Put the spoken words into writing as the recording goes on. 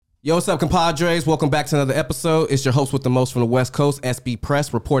Yo, what's up, compadres? Welcome back to another episode. It's your host with the most from the West Coast, SB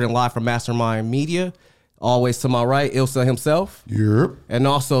Press, reporting live from Mastermind Media. Always to my right, Ilsa himself. Yep. And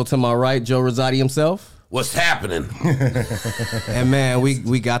also to my right, Joe Rosati himself. What's happening? And man,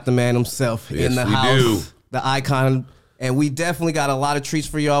 we got the man himself in the house. Do. The icon. And we definitely got a lot of treats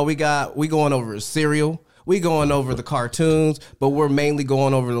for y'all. We going over cereal. We going over the cartoons, but we're mainly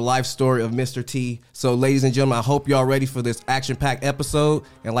going over the life story of Mr. T. So, ladies and gentlemen, I hope y'all ready for this action-packed episode.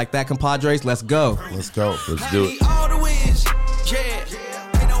 And like that, compadres, let's go. Let's go. Let's do it. All the wins, yeah.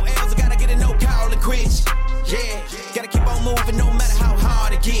 Ain't no L's, I gotta get a no call and quits. Yeah, gotta keep on moving no matter how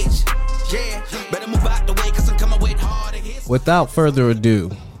hard it gets. Yeah, better move out the way cause I'm coming with harder hits. Without further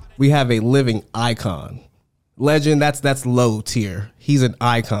ado, we have a living icon. Legend, that's low tier. He's an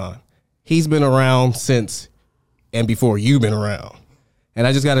icon. He's been around since and before you've been around. And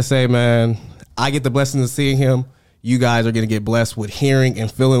I just got to say, man, I get the blessing of seeing him. You guys are going to get blessed with hearing and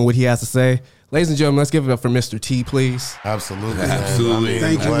feeling what he has to say. Ladies and gentlemen, let's give it up for Mr. T, please. Absolutely. Absolutely.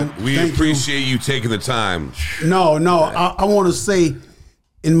 Thank you. We appreciate you taking the time. No, I want to say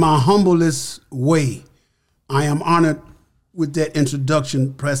in my humblest way, I am honored with that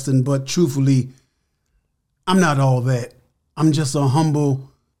introduction, Preston, but truthfully, I'm not all that. I'm just a humble,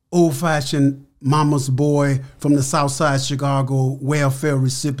 old-fashioned mama's boy from the South Side Chicago, welfare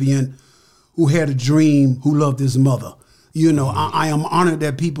recipient who had a dream, who loved his mother. You know, I am honored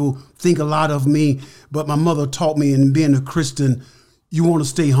that people think a lot of me, but my mother taught me, in being a Christian, you want to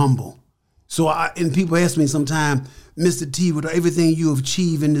stay humble. So, and people ask me sometimes, Mr. T, with everything you have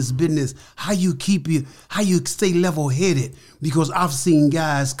achieved in this business, how you stay level-headed? Because I've seen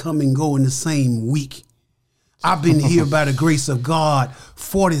guys come and go in the same week. I've been here by the grace of God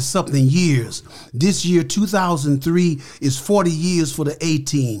 40-something years. This year, 2003, is 40 years for the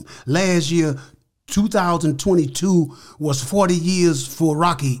A-Team. Last year, 2022, was 40 years for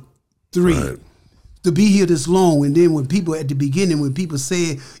Rocky 3. Right. To be here this long, and then when people at the beginning, when people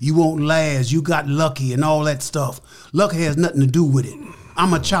said you won't last, you got lucky and all that stuff, luck has nothing to do with it.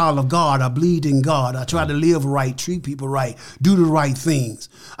 I'm a child of God. I believe in God. I try to live right, treat people right, do the right things.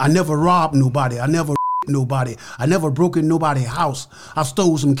 I never robbed nobody. I never nobody. I never broke in nobody's house. I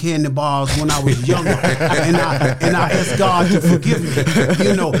stole some candy bars when I was younger, and I asked God to forgive me.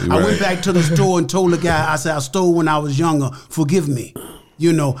 You know, I went back to the store and told the guy, I said, I stole when I was younger. Forgive me.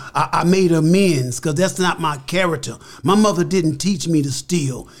 You know, I made amends because that's not my character. My mother didn't teach me to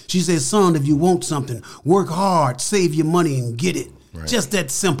steal. She said, son, if you want something, work hard, save your money and get it. Right. Just that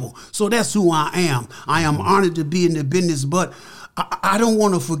simple. So that's who I am. I am honored to be in the business, but I don't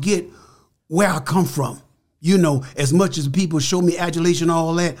want to forget where I come from. You know, as much as people show me adulation,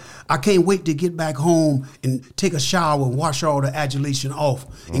 all that, I can't wait to get back home and take a shower and wash all the adulation off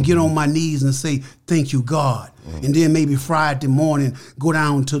and get on my knees and say, thank you, God. And then maybe Friday morning, go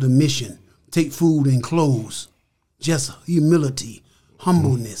down to the mission, take food and clothes. Just humility,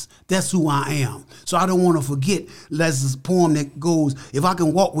 humbleness. That's who I am. So I don't want to forget, there's this poem that goes, if I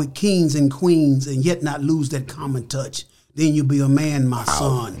can walk with kings and queens and yet not lose that common touch, then you'll be a man, my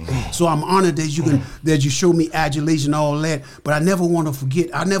son. So I'm honored that you show me adulation, all that. But I never want to forget.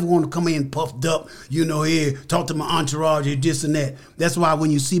 I never want to come in puffed up, you know, here, talk to my entourage, this and that. That's why when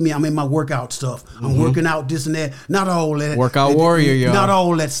you see me, I'm in my workout stuff. I'm working out, this and that. Not all that. Workout warrior, y'all. Not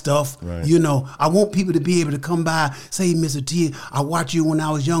all that stuff. Right. You know, I want people to be able to come by, say, Mr. T, I watched you when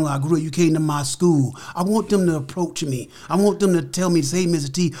I was younger. I grew up, you came to my school. I want them to approach me. I want them to tell me, say,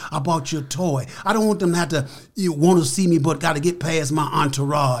 Mr. T, I bought you a toy. I don't want them to have to want to see me, but got to get past my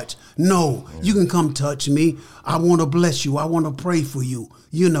entourage. No, you can come touch me. I want to bless you. I want to pray for you.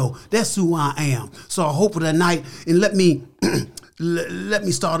 You know, that's who I am. So I hope for the night, and let me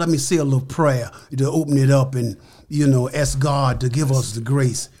start. Let me say a little prayer to open it up and, you know, ask God to give us the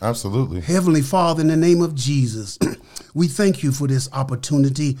grace. Absolutely. Heavenly Father, in the name of Jesus, we thank you for this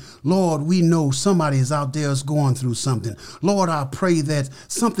opportunity. Lord, we know somebody is out there is going through something. Lord, I pray that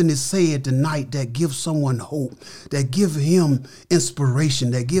something is said tonight that gives someone hope, that give him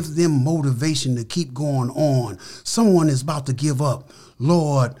inspiration, that gives them motivation to keep going on. Someone is about to give up.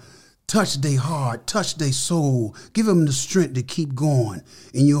 Lord, touch their heart, touch their soul. Give them the strength to keep going.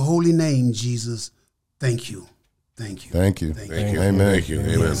 In your holy name, Jesus, thank you. Thank you. Thank you. Thank you. Amen. Thank you.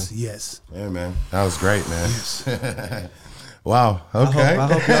 Amen. Yes. Amen. That was great, man. Yes. Wow. Okay. I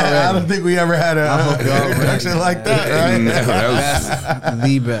hope y'all ready. I don't think we ever had hope y'all an introduction like that, right? No,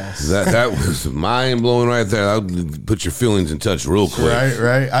 The best. that was mind blowing right there. That'll put your feelings in touch real quick.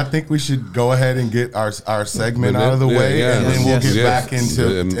 Right. I think we should go ahead and get our segment out of the way, and then we'll get back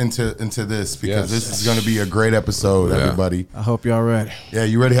into this, because this is going to be a great episode, everybody. I hope y'all ready. Yeah,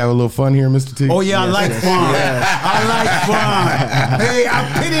 you ready to have a little fun here, Mr. T? Oh yeah, I like fun. I like fun. Hey,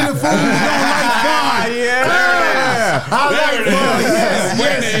 I pity the fools who don't like fun. I like fun.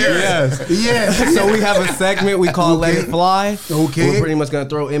 Yes. So we have a segment we call Let It Fly. Okay. We're pretty much going to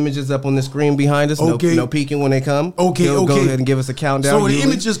throw images up on the screen behind us. Okay. No peeking when they come. Okay, Go okay. ahead and give us a countdown. So when the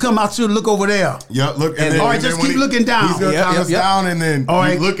images come out, should look over there. Yep, look. And all right, just keep looking down. He's going to count us down, and then all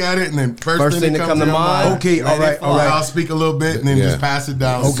right. you look at it, and then first thing that comes to mind. Okay, all right. I'll speak a little bit, and then just pass it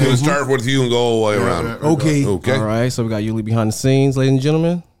down. Okay. We'll start with you and go all the way around. Okay. Okay. All right, so we got Yuli behind the scenes, ladies and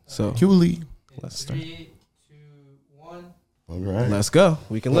gentlemen. So Yuli. let's start. 3, 2, 1. All right. Let's go.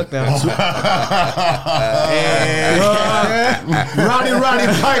 We can look now. Roddy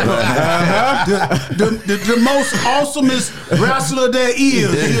Piper, the most awesomest wrestler there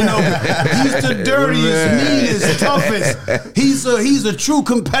is. You know, he's the dirtiest, meanest, toughest. He's a true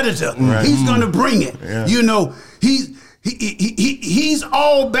competitor. Right. He's gonna bring it. Yeah. You know, he's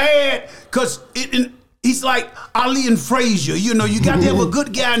all bad because he's like Ali and Frazier. You know, you got to have a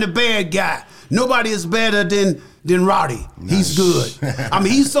good guy and a bad guy. Nobody is better than Roddy. He's good. I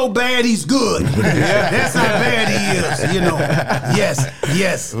mean, he's so bad, he's good. That's how bad he is, you know.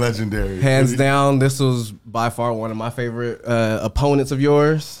 Yes. Legendary. Hands down, this was by far one of my favorite opponents of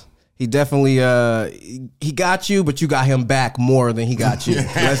yours. He definitely he got you, but you got him back more than he got you.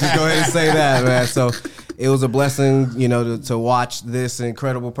 Let's just go ahead and say that, man. So it was a blessing, you know, to watch this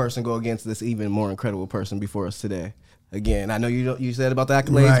incredible person go against this even more incredible person before us today. Again, I know you said about the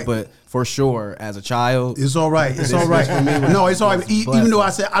accolades, Right. but for sure, as a child, It's all right. It's all right. No, it's all right. Even though I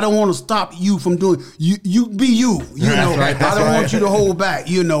said I don't want to stop you from doing you be you. You know, right, that's I don't right. want you to hold back.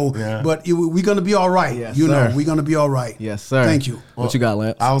 You know, but we're gonna be all right. Yes, you know, sir. we're gonna be all right. yes, sir. Thank you. What you got,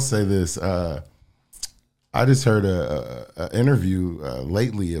 Lance? I'll say this. I just heard a interview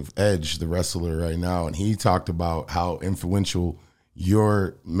lately of Edge, the wrestler right now, and he talked about how influential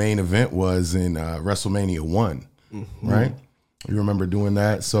your main event was in WrestleMania 1, right? You remember doing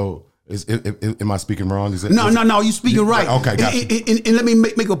that? So am I speaking wrong? No, you speaking right. Okay, got you. And let me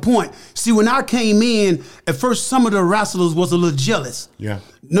make a point. See, when I came in, at first some of the wrestlers was a little jealous. Yeah.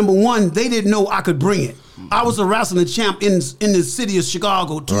 Number one, they didn't know I could bring it. I was a wrestling champ in the city of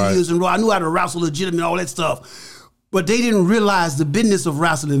Chicago 2 years in a row. I knew how to wrestle legitimate, all that stuff. But they didn't realize the business of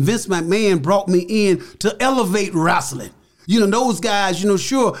wrestling. Vince McMahon brought me in to elevate wrestling. You know, those guys, you know,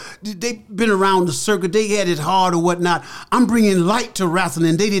 sure, they've been around the circuit. They had it hard or whatnot. I'm bringing light to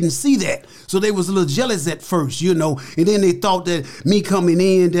wrestling. They didn't see that. So they was a little jealous at first, you know. And then they thought that me coming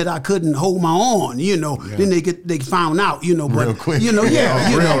in that I couldn't hold my own, you know. Then they found out, you know. But, Real quick. you know, you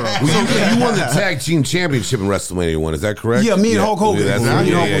know. Well, you won the tag team championship in WrestleMania 1. Is that correct? Yeah, me and Hulk Hogan. That's right.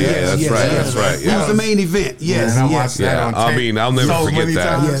 That's right. It was the main event. Yes, Man, I yes. watched that on tape I mean, I'll never so forget many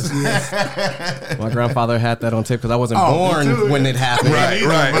that. times. Yes. My grandfather had that on tape because I wasn't Oh, born me too. when it happened. Right.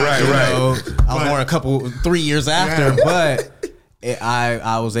 So, I was born 3 years after, but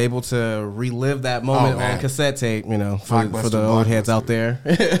I was able to relive that moment man. on cassette tape, you know, for Blockbuster, the old heads out there.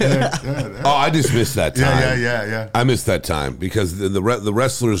 Oh, I just missed that time. Yeah. I missed that time because the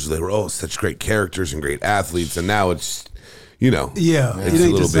wrestlers, they were such great characters and great athletes, and now it's, you know, Yeah, it's it a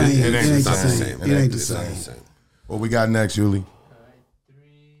ain't little the same. bit. It ain't It's the not the same. same. It ain't the It's not same. What we got next, Julie? 3,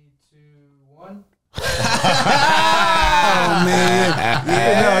 2, 1. Oh man,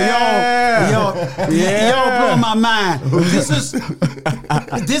 y'all blowing my mind.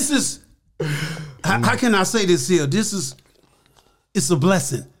 This is. How can I say this here? It's a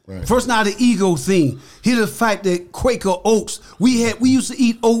blessing. Right. First, not the ego thing. Here, the fact that Quaker Oats, we used to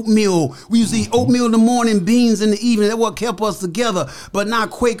eat oatmeal. We used to eat oatmeal in the morning, beans in the evening. That's what kept us together. But now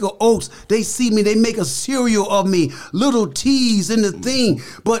Quaker Oats, they see me, they make a cereal of me, little T's in the thing.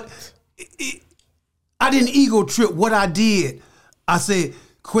 But I didn't ego trip. What I did, I said,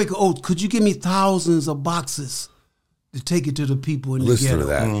 Quaker Oats, could you give me thousands of boxes to take it to the people in the Listen ghetto? to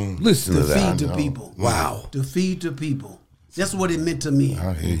that. Listen to To that. feed the people. Wow. To feed the people. That's what it meant to me.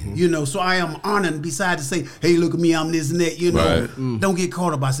 I hear you. You know, so I am honored besides to say, hey, look at me, I'm this and that, you know. Right. Don't get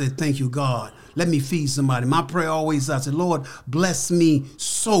caught up. I said, thank you, God. Let me feed somebody. My prayer always, I said, Lord, bless me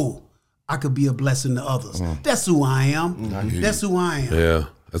so I could be a blessing to others. That's who I am. That's who I am. Yeah,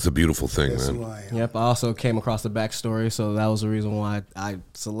 that's a beautiful thing, That's man. who I am. Yep, I also came across the backstory, so that was the reason why I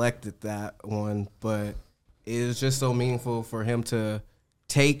selected that one. But it was just so meaningful for him to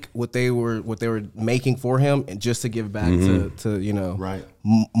take what they were making for him and just to give back to you know Right.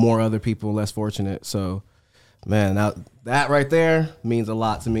 more other people less fortunate. So, man, that right there means a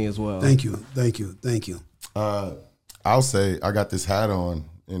lot to me as well. Thank you. I'll say I got this hat on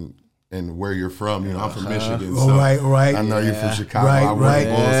and where you're from. You know, I'm from Michigan. Oh, so right. I know you're from Chicago. Right, I wear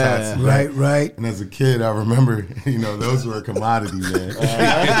Bulls hats. and that. Right. And as a kid, I remember, you know, those were a commodity, man.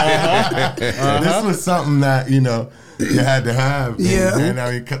 This was something that, you know, you had to have. And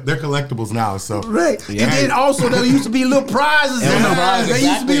I mean, they're collectibles now. So Right. And then also there used to be little prizes in them. There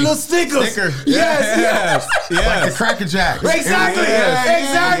used to be little stickers. Yes. like the Cracker Jack. Exactly.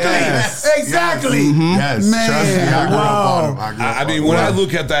 Yes. Man, Trust me, I grew up on them. I mean, when I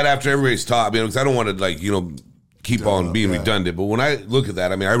look at that after everybody's taught, because I don't want to, like, you know, keep on being redundant, but when I look at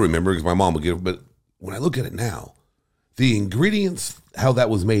that, I mean, I remember because my mom would give it, but when I look at it now, the ingredients, how that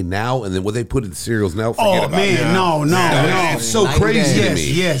was made now, and then what they put in cereals now, forget about it. No. It's so crazy to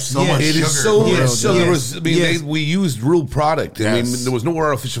me. Yes. much It sugar. is so Yes, so there yes, was. I mean, yes. we used real product. I mean, Yes. there was no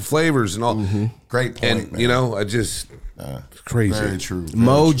artificial flavors and all. Great point, And man. you know, I just it's crazy. Very true. Very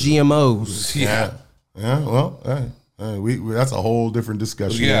Mo true. GMOs. Yeah, Well, we that's a whole different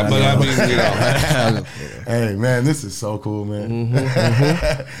discussion. yeah, but I mean, you know, Hey, man, this is so cool, man.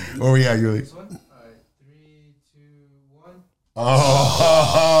 Where we at, Yuli? This one. All right. 3, 2, 1. Oh,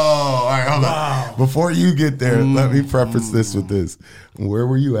 all right, hold on. Before you get there, let me preface this with this. Where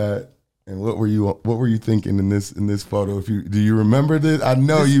were you at, and what were you thinking in this photo? Do you remember this? I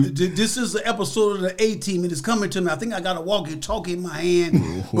know you. This is the episode of the A-Team. It is coming to me. I think I got a walkie-talkie in my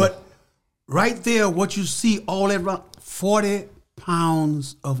hand. But right there, what you see all that around, 40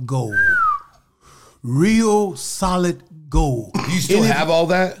 pounds of gold. Real solid gold. you still have all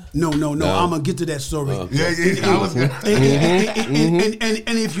that? No. I'm gonna get to that story. Yeah, I was gonna.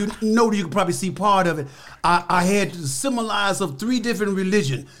 And if you know, you can probably see part of it. I had the symbolize of 3 different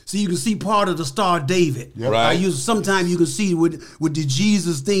religions, so you can see part of the Star of David. Yep. Right. I use sometimes you can see with the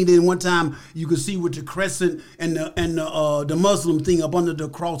Jesus thing. Then one time you can see with the crescent and the Muslim thing up under the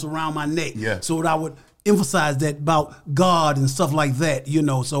cross around my neck. Yeah. So what I would emphasize that about God and stuff like that, you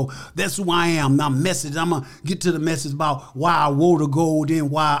know. So that's who I am. Now, message. I'm gonna get to the message about why I wore the gold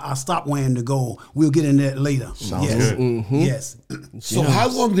and why I stopped wearing the gold. We'll get into that later. Sounds yes. good. Yes. So how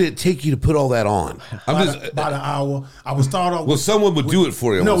long did it take you to put all that on? I'm just. About an hour. I would start off. Well, someone would do it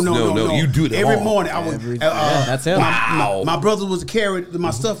for you. No. You do it every all. morning. I would. that's him. My brother was carrying my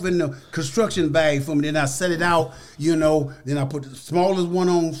stuff in the construction bag for me. Then I set it out. You know. Then I put the smallest one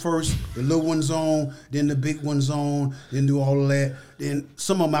on first, the little ones on, then the big ones on, then do all of that. Then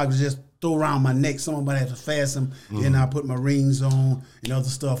some of them I could just throw around my neck. Some of them I had to fasten. Then I put my rings on and other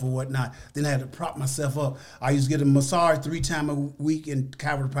stuff or whatnot. Then I had to prop myself up. I used to get a massage 3 times a week and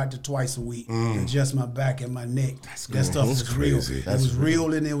chiropractor twice a week. Adjust my back and my neck. That stuff was real. It was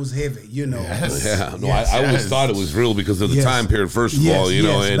real and it was heavy, you know. Yeah, no, Yes. I always thought it was real because of the Yes. time period. First of Yes, all, you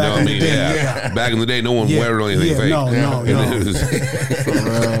know, yes, and back I in the mean, day, yeah, back in the day, no one Yeah, wear anything yeah, fake. no. And it was-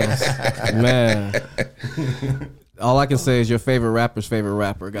 Man. All I can say is your favorite rapper's favorite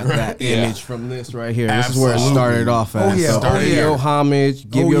rapper got that image from this right here. This is where it started off at. Oh, yeah. So pay your homage,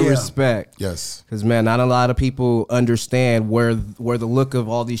 give your respect. Yes. Because, man, not a lot of people understand where the look of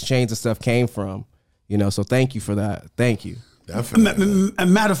all these chains and stuff came from. You know, so thank you for that. Thank you. Definitely. A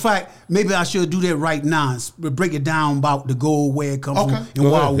matter of fact, maybe I should do that right now. Break it down about the gold, where it comes from, and Go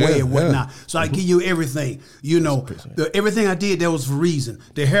why I ahead. wear Yeah, it, whatnot. So I give you everything. You know, everything I did, there was for a reason.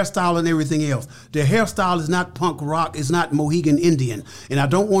 The hairstyle and everything else. The hairstyle is not punk rock. It's not Mohegan Indian. And I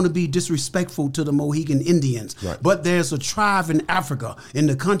don't want to be disrespectful to the Mohegan Indians. Right. But there's a tribe in Africa, in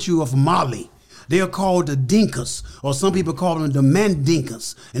the country of Mali. They are called the Dinkas, or some people call them the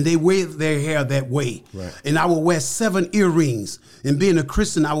Mandinkas, and they wear their hair that way. Right. And I will wear 7 earrings. And being a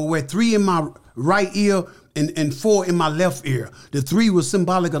Christian, I will wear 3 in my right ear and 4 in my left ear. The 3 was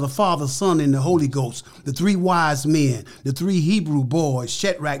symbolic of the Father, Son, and the Holy Ghost. The 3 wise men, the 3 Hebrew boys,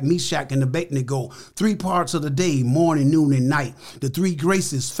 Shadrach, Meshach, and Abednego. 3 parts of the day, morning, noon, and night. The 3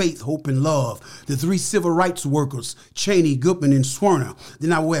 graces, faith, hope, and love. The 3 civil rights workers, Cheney, Goodman, and Swerner.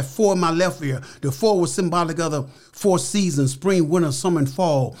 Then I wear 4 in my left ear. The 4 was symbolic of the 4 seasons, spring, winter, summer, and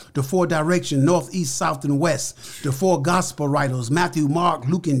fall. The 4 directions, north, east, south, and west. The 4 gospel writers, Matthew, Mark,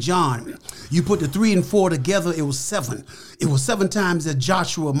 Luke, and John. You put the 3 and 4 together, it was 7. It was 7 times that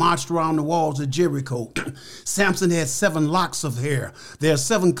Joshua marched around the walls of Jericho. Samson had 7 locks of hair. There are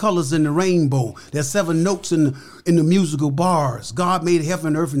 7 colors in the rainbow. There are 7 notes in the musical bars. God made heaven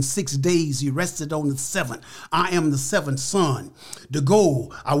and earth in 6 days. He rested on the 7th. I am the 7th son. The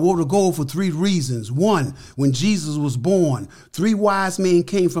gold, I wore the gold for 3 reasons. 1, when Jesus was born, 3 wise men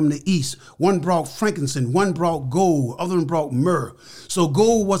came from the east. 1 brought frankincense, 1 brought gold, other one brought myrrh. So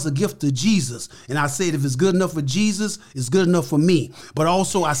gold was a gift to Jesus. And I said, if it's good enough for Jesus, it's good enough for me. But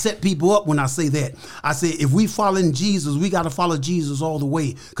also I set people up when I say that. I say, if we follow in Jesus, we got to follow Jesus all the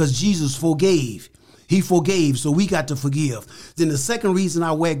way, because Jesus forgave. He forgave, so we got to forgive. Then the second reason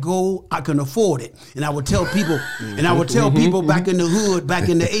I wear gold, I can afford it. And I would tell people, back in the hood, back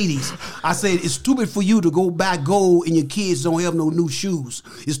in the 80s, I said, it's stupid for you to go buy gold and your kids don't have no new shoes.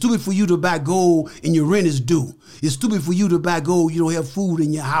 It's stupid for you to buy gold and your rent is due. It's stupid for you to buy gold, you don't have food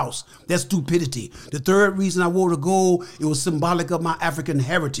in your house. That's stupidity. The third reason I wore the gold, it was symbolic of my African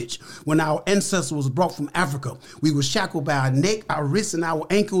heritage. When our ancestors was brought from Africa, we were shackled by our neck, our wrists, and our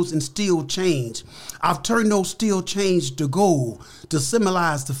ankles in steel chains. I've turned those steel chains to gold to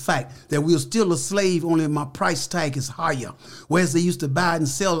symbolize the fact that we're still a slave, only my price tag is higher. Whereas they used to buy and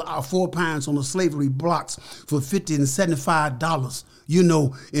sell our 4 pounds on the slavery blocks for $50 and $75, you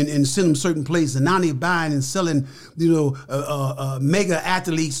know, and send them certain places. And now they're buying and selling, you know, mega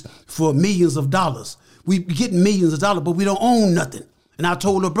athletes for millions of dollars. We getting millions of dollars, but we don't own nothing. And I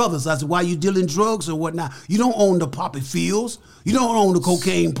told her brothers, I said, why you dealing drugs or whatnot? You don't own the poppy fields. You don't own the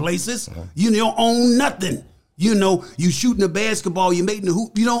cocaine places. You don't own nothing. You know, you shooting the basketball, you making the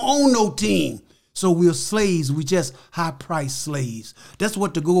hoop. You don't own no team. So we're slaves. We just high-priced slaves. That's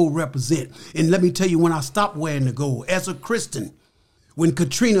what the gold represent. And let me tell you, when I stopped wearing the gold, as a Christian, when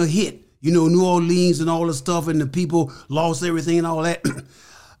Katrina hit, you know, New Orleans and all the stuff, and the people lost everything and all that,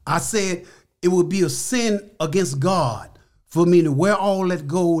 I said it would be a sin against God for me to wear all that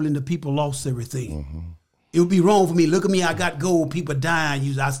gold and the people lost everything. It would be wrong for me. Look at me, I got gold, people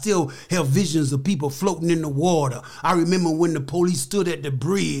dying. I still have visions of people floating in the water. I remember when the police stood at the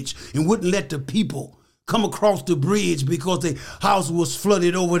bridge and wouldn't let the people come across the bridge because the house was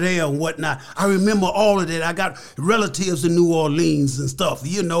flooded over there and whatnot. I remember all of that. I got relatives in New Orleans and stuff,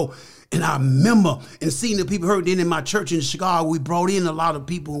 you know. And I remember and seeing the people hurt. Then in my church in Chicago, we brought in a lot of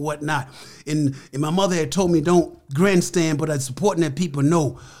people and whatnot. And my mother had told me, don't grandstand, but I'm supporting that people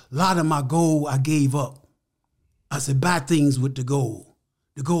know. A lot of my gold I gave up. I said, buy things with the gold.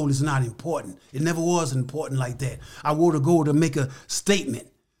 The gold is not important. It never was important like that. I wore the gold to make a statement.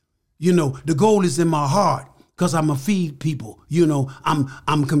 You know, the gold is in my heart because I'm a feed people. You know,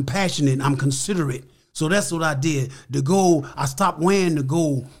 I'm compassionate. I'm considerate. So that's what I did. The gold, I stopped wearing the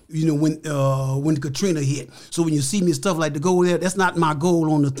gold, you know, when Katrina hit. So when you see me stuff like the gold there, that's not my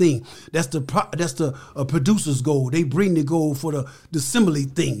gold on the thing. That's the producer's gold. They bring the gold for the simile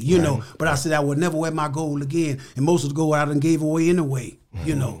thing, you know. But I said I would never wear my gold again. And most of the gold I done gave away anyway,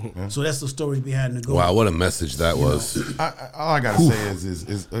 you know. So that's the story behind the gold. Wow, what a message that was. All I got to say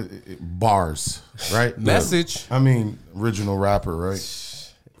is bars, right? Message. I mean, original rapper, right?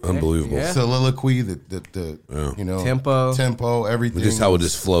 Unbelievable. Yeah. Soliloquy, the you know, tempo, everything. Just how it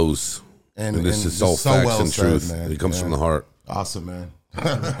just flows. And this is all so facts well and said, truth. man. It comes from the heart. Awesome, man.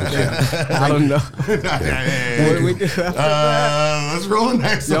 I don't know. What do we do? Let's roll the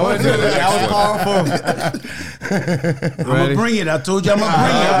next one. That was powerful. I'm gonna bring it. I told you I'm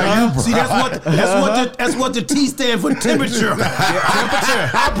gonna bring it. See, that's what the T stand for, temperature.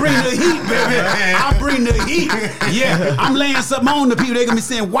 I bring the heat, baby. I bring the heat. Yeah, I'm laying something on the people. They're gonna be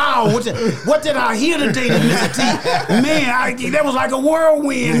saying, "Wow, what did I hear today, Mr. T? Man, that was like a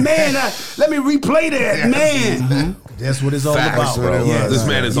whirlwind. Man, let me replay that, man." Mm-hmm. That's what it's all Facts, about. bro. Yes. This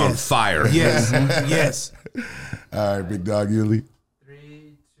man is on fire. Yes, yes. All right, big dog, Yuli.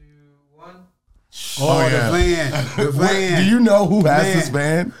 3, 2, 1. Oh, yeah. the van. Do you know who has Man. this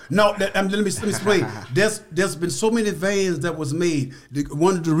van? No, let me explain. There's been so many vans that was made.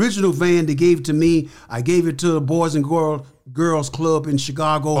 One of the original van they gave to me, I gave it to the Boys and Girls Club in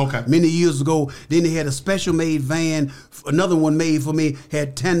Chicago many years ago. Then they had a special made van, another one made for me,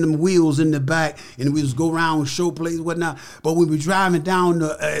 had tandem wheels in the back, and we just go around show plays and whatnot. But when we were driving down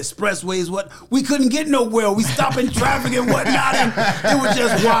the expressways, we couldn't get nowhere. We stopped in traffic and whatnot, and it was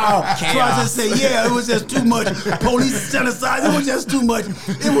just wild. So I just say, yeah, it was just too much. Police genocide, it was just too much.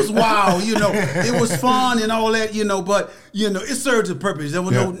 It was wild, you know. It was fun and all that, you know, but you know, it served a purpose. There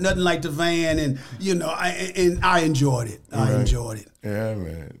was nothing like the van, and you know, I enjoyed it. I enjoyed it. Yeah,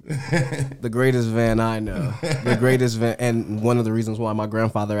 man. The greatest van I know. The greatest van, and one of the reasons why my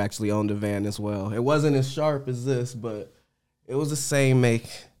grandfather actually owned a van as well. It wasn't as sharp as this, but it was the same make,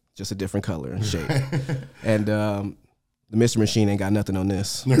 just a different color and shape. And the Mr. Machine ain't got nothing on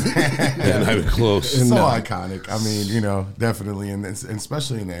this. Yeah, not even close. So iconic. I mean, you know, definitely, and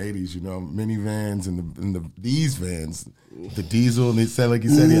especially in the '80s, you know, minivans and these vans, the diesel, and they said, like you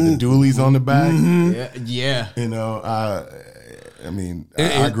said, he had the dualies on the back. Yeah. You know, I mean,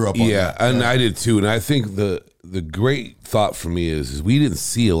 I grew up on that. Yeah, and I did too. And I think the great thought for me is we didn't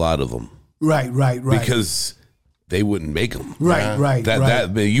see a lot of them. Right. Because they wouldn't make them. Right.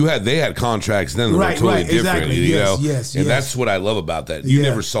 They had contracts then that were totally different. Exactly. You know? Yes. And that's what I love about that. You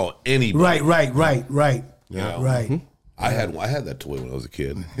never saw anybody. Right. Yeah. Right. I had that toy when I was a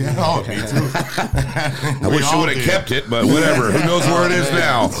kid. Oh, me too. I wish I would have kept it, but whatever. Who knows where it is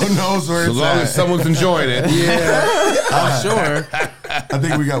now? Who knows where it's As long at? as someone's enjoying it. Yeah. I'm sure. I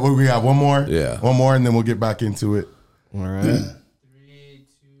think we got one more. Yeah. One more, and then we'll get back into it. All right. 3,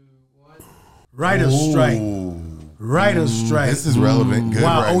 2, 1. Writer's strike. This is relevant. Good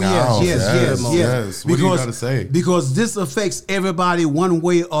right now. Yes. What do you got to say? Because this affects everybody one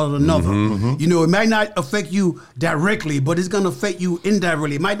way or another. You know, it might not affect you directly, but it's going to affect you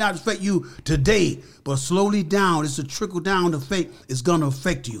indirectly. It might not affect you today, but slowly down, it's a trickle down effect. It's going to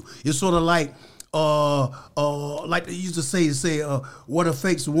affect you. It's sort of like they used to say, what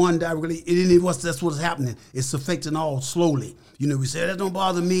affects one directly, that's what's happening. It's affecting all slowly. You know, we say, that don't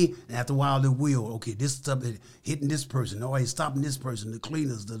bother me, and after a while it will. Okay, this stuff is hitting this person, or it's stopping this person, the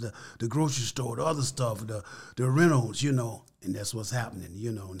cleaners, the grocery store, the other stuff, the rentals, you know, and that's what's happening,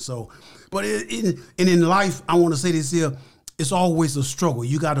 you know. And so, but in life, I want to say this here, it's always a struggle.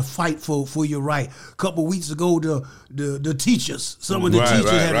 You got to fight for your right. A couple of weeks ago, the teachers, some of the teachers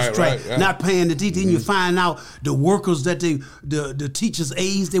had a strike, not paying the teachers. Then you find out the workers that the teachers'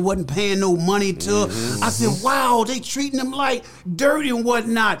 aides, they wasn't paying no money to. I said, wow, they treating them like dirt and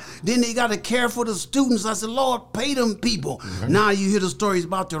whatnot. Then they got to care for the students. I said, Lord, pay them people. Now you hear the stories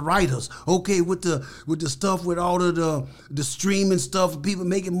about the writers. Okay, with the stuff with all of the streaming stuff, people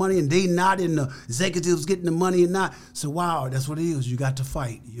making money and they not, and the executives getting the money and not. So wow. That's what it is. You got to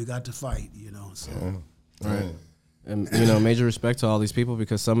fight. You know. So. Right. And, you know, major respect to all these people,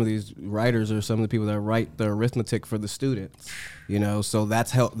 because some of these writers are some of the people that write the arithmetic for the students, you know, so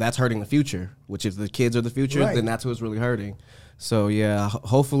that's hurting the future, which is the kids are the future, then that's who it's really hurting. So, yeah,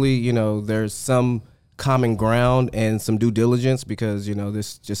 hopefully, you know, there's some common ground and some due diligence, because, you know,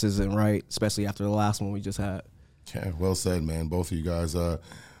 this just isn't right, especially after the last one we just had. Yeah, well said, man. Both of you guys. All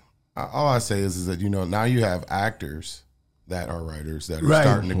I say is that, you know, now you have actors that are writers that are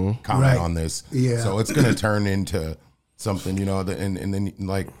starting to comment on this. Yeah. So it's going to turn into something, you know, and then,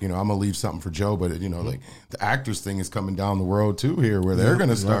 like, you know, I'm going to leave something for Joe, but, you know, like the actors thing is coming down the road too here, where they're going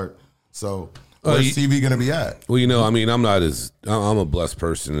to start. So where's TV going to be at? Well, you know, I mean, I'm a blessed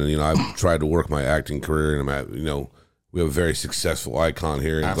person, and, you know, I've tried to work my acting career, and I'm at, you know, we have a very successful icon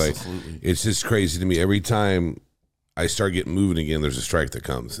here. And Absolutely. Like, it's just crazy to me. Every time I start getting moving again, there's a strike that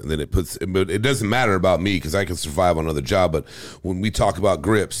comes, and then but it doesn't matter about me, because I can survive on another job. But when we talk about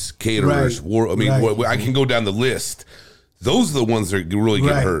grips, caterers, I can go down the list. Those are the ones that really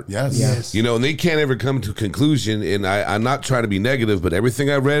get hurt. Yes. You know, and they can't ever come to a conclusion. And I'm not trying to be negative, but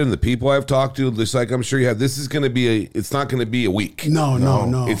everything I've read and the people I've talked to, just like I'm sure you have, this is going to be it's not going to be a week. No.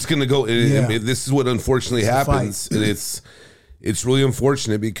 It's going to go. This is what unfortunately happens, and it's really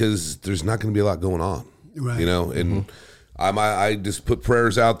unfortunate, because there's not going to be a lot going on. Right. You know, and I just put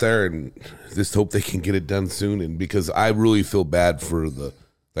prayers out there and just hope they can get it done soon. And because I really feel bad for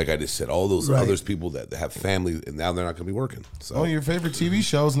like I just said, all those other people that have family and now they're not going to be working. So, your favorite TV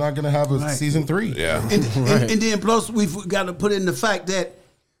show is not going to have a season 3. Yeah. And then plus we've got to put in the fact that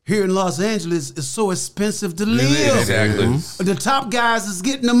here in Los Angeles, it's so expensive to live. Exactly. The top guys is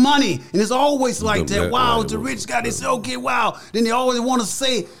getting the money, and it's always like that. Wow, the rich guy, they say, okay, wow. Then they always want to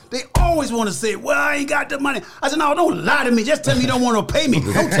say, well, I ain't got the money. I said, no, don't lie to me. Just tell me you don't want to pay me.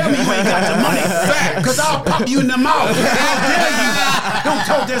 Don't tell me you ain't got the money. Because I'll pop you in the mouth. How dare you? Don't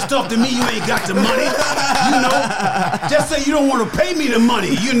talk that stuff to me. You ain't got the money. You know, just say you don't want to pay me the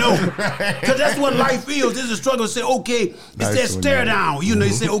money, you know. Because that's what life is. There's a struggle to say, okay, it's that stare down. You know,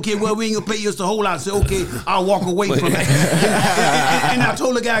 you say, okay, well, we ain't going to pay you us the whole lot. I say, okay, I'll walk away from it. And I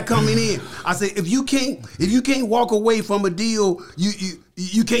told the guy coming in, I said, if you can't walk away from a deal,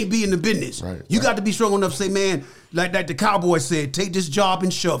 you can't be in the business. You got to be strong enough to say, man, like the cowboy said, take this job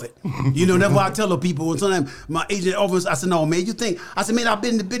and shove it. You know, that's why I tell the people. And sometimes my agent offers, I said, no, man, I said, man, I've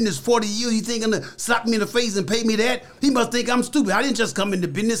been in the business 40 years. You think I'm going to slap me in the face and pay me that? He must think I'm stupid. I didn't just come into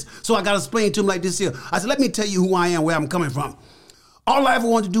business. So I got to explain to him like this here. I said, let me tell you who I am, where I'm coming from. All I ever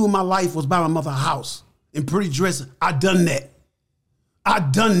wanted to do in my life was buy my mother a house and pretty dress. I done that.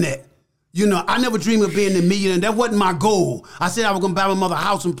 You know, I never dreamed of being a millionaire. That wasn't my goal. I said I was going to buy my mother a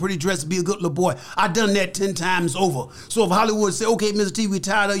house and pretty dress and be a good little boy. I done that 10 times over. So if Hollywood say, okay, Mr. T, we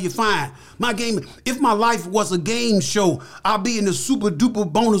tired of you, fine. My game, if my life was a game show, I'll be in the super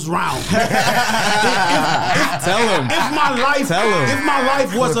duper bonus round. Tell him. If my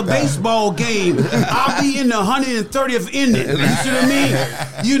life was a baseball game, I'll be in the 130th inning. You see what I mean?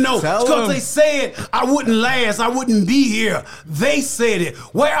 You know, because they said I wouldn't last, I wouldn't be here. They said it.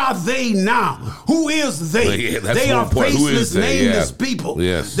 Where are they now? Who is they? Well, yeah, they are faceless, nameless Yeah. people.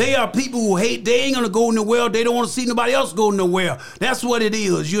 Yes. They are people who hate. They ain't gonna go nowhere. They don't want to see nobody else go nowhere. That's what it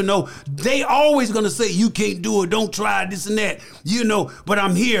is. You know, they always gonna say you can't do it. Don't try this and that. You know, but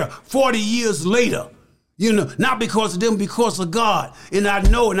I'm here 40 years later. You know, not because of them, because of God. And I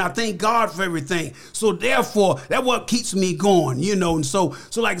know and I thank God for everything. So therefore, that's what keeps me going, you know. And so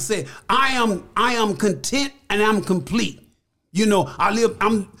like I said, I am content and I'm complete. You know,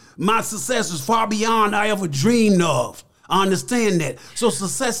 my success is far beyond I ever dreamed of. I understand that. So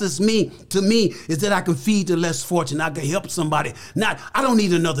success to me is that I can feed the less fortunate. I can help somebody. I don't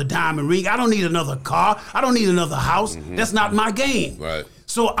need another diamond ring. I don't need another car. I don't need another house. Mm-hmm. That's not my game. Right.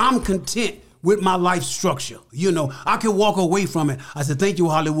 So I'm content with my life structure. You know, I can walk away from it. I said, thank you,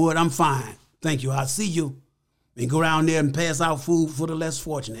 Hollywood. I'm fine. Thank you. I'll see you. And go down there and pass out food for the less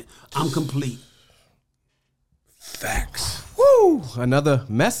fortunate. I'm complete. Facts. Woo! Another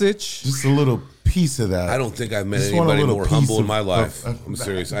message. Just a little piece of that. I don't think I've met Just want a anybody little more piece humble in of- my life. of I'm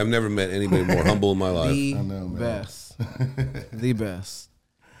serious. I've never met anybody more humble in my life. The know, man. best. The best.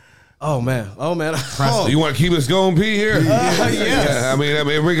 Oh man. You want to keep us going, P, here? Yes. I mean,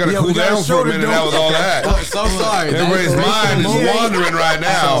 we got to Yeah, cool we gotta down for show a the minute dope. now with all that. Oh, so sorry. Everybody's mind is wandering right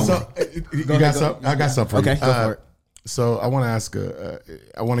now. So, you got something? I got something for you. Okay, go for it. So I want to ask.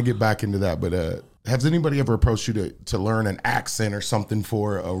 I want to get back into that, but has anybody ever approached you to learn an accent or something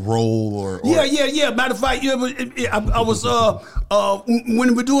for a role or? Yeah. Matter of fact, I was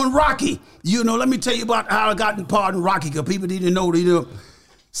when we're doing Rocky. You know, let me tell you about how I got in part in Rocky because people didn't know. They didn't.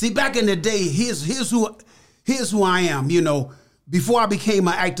 See, back in the day, here's who I am. You know, before I became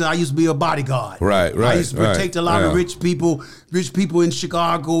an actor, I used to be a bodyguard. Right. I used to protect a lot of Yeah. rich people in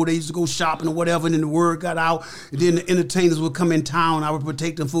Chicago. They used to go shopping or whatever, and then the word got out. And then the entertainers would come in town. I would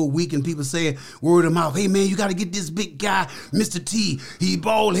protect them for a week, and people said word of mouth, hey man, you got to get this big guy, Mr.T. He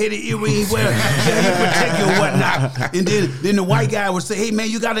bald-headed, earring, well, yeah, he protect you and whatnot. And then the white guy would say, hey man,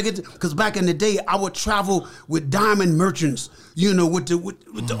 you got to get, because back in the day, I would travel with diamond merchants, you know, with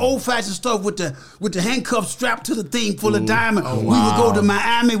the old-fashioned stuff, with the handcuffs strapped to the thing full of diamond. We would go to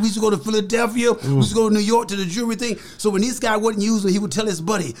Miami. We used to go to Philadelphia. We used to go to New York to the jewelry thing. So when this guy wasn't using, he would tell his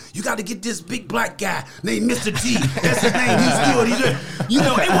buddy, you got to get this big black guy named Mr. T. That's his name. He's good. You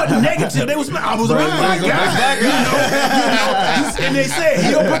know, it wasn't negative. I was a big black guy. You know, and they said,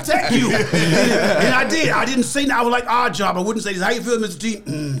 he'll protect you. And I did. I didn't say that. I was like, odd job. I wouldn't say this. How you feel, Mr. T?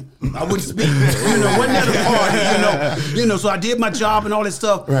 I wouldn't speak. You know, wasn't at a party, you know. So I did my job and all that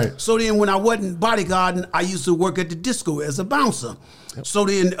stuff. Right. So then when I wasn't bodyguarding, I used to work at the disco as a bouncer. So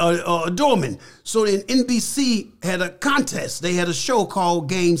then a doorman. So then NBC had a contest. They had a show called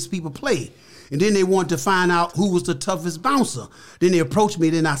Games People Play. And then they wanted to find out who was the toughest bouncer. Then they approached me.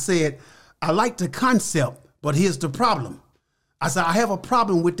 Then I said, I like the concept, but here's the problem. I said, I have a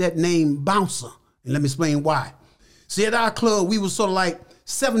problem with that name bouncer. And let me explain why. See, at our club, we were sort of like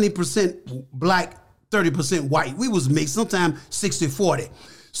 70% black, 30% white. We was mixed, sometimes 60-40.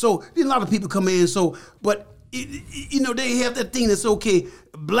 So then a lot of people come in. So, but you know, they have that thing that's okay.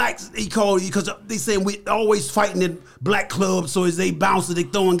 Blacks, they call you because they say we always fighting in black clubs. So as they bouncing, they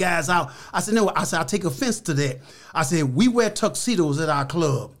throwing guys out. I said, no, I take offense to that. I said, we wear tuxedos at our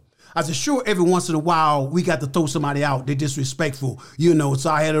club. I said, sure, every once in a while, we got to throw somebody out. They're disrespectful, you know. So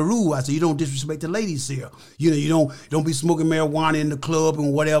I had a rule. I said, you don't disrespect the ladies here. You know, you don't be smoking marijuana in the club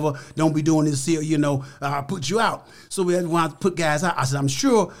and whatever. Don't be doing this here, you know. I'll put you out. So when I put guys out, I said, I'm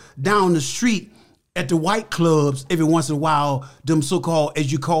sure down the street at the white clubs, every once in a while, them so-called,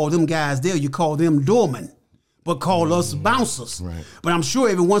 as you call them guys there, you call them doormen. But call us bouncers. Right. But I'm sure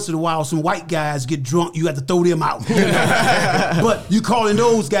every once in a while some white guys get drunk, you have to throw them out. You know? But you calling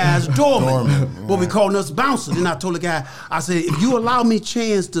those guys doormen. But we calling us bouncers. Then I told the guy, I said, if you allow me a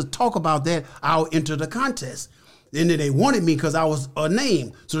chance to talk about that, I'll enter the contest. And then they wanted me because I was a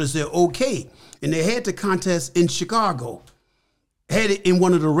name. So they said, okay. And they had the contest in Chicago. Had it in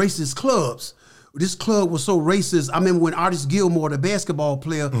one of the racist clubs. This club was so racist. I remember when Artis Gilmore, the basketball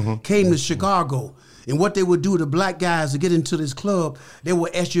player, came to Chicago. And what they would do to black guys to get into this club, they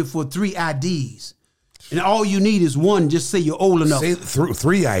would ask you for 3 IDs. And all you need is one, just say you're old enough. Say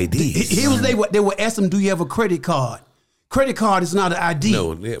 3 IDs. Here was they would ask them, do you have a credit card? Credit card is not an ID.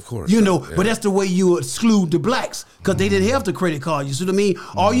 No, yeah, of course. You know, Yeah. but that's the way you exclude the blacks because they didn't have the credit card. You see what I mean?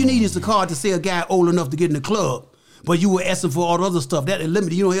 All you need is the card to say a guy old enough to get in the club. But you were asking for all the other stuff. That is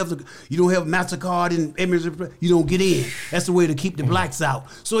limited. You don't have MasterCard and Emirates. You don't get in. That's the way to keep the blacks out.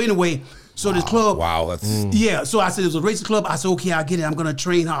 So anyway, so this club. Wow, that's Yeah, so I said it was a racing club. I said, okay, I'll get it. I'm gonna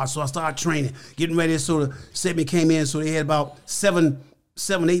train hard. So I started training, getting ready. So the segment came in. So they had about seven,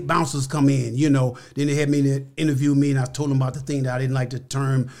 8 bouncers come in, you know. Then they had me to interview me, and I told them about the thing that I didn't like the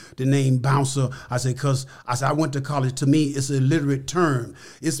name bouncer. I said, I went to college. To me, it's a literate term.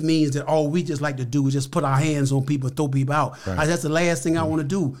 It means that all we just like to do is just put our hands on people, throw people out. Right. I said, that's the last thing I want to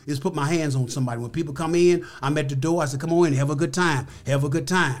do is put my hands on somebody. When people come in, I'm at the door. I said, come on in, have a good time. Have a good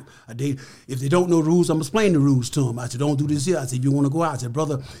time. If they don't know the rules, I'm going to explain the rules to them. I said, don't do this here. I said, if you want to go out, I said,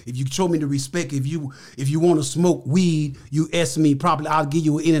 brother, if you show me the respect, if you want to smoke weed, you ask me properly, I'll give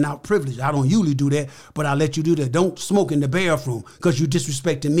you an in and out privilege. I don't usually do that, but I'll let you do that. Don't smoke in the bathroom because you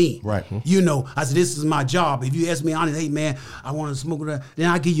disrespecting me. Right. You know, I said, this is my job. If you ask me honest, hey man, I want to smoke, then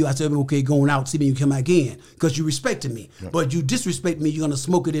I'll give you, I said, okay, going out, see me, you come back in because you respecting me. Yep. But you disrespect me, you're going to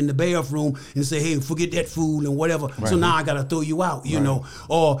smoke it in the bathroom and say, hey, forget that food and whatever. Right. So now I got to throw you out, you know.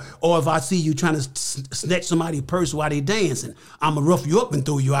 Or if I see you trying to snatch somebody's purse while they dancing, I'm going to rough you up and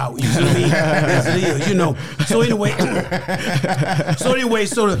throw you out. You see what I mean? That's it is, you know. So anyway,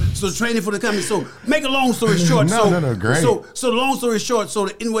 so training for the company. So make a long story short. No, great. So the long story short,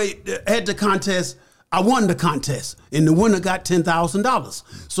 anyway, had the contest. I won the contest, and the winner got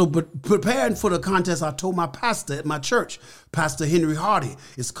 $10,000. So, but preparing for the contest, I told my pastor at my church, Pastor Henry Hardy,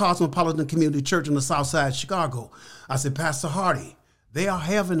 it's Cosmopolitan Community Church on the south side of Chicago. I said, Pastor Hardy, they are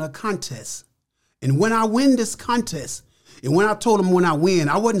having a contest. And when I win this contest, and when I told them when I win,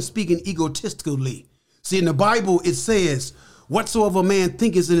 I wasn't speaking egotistically. See, in the Bible, it says, whatsoever a man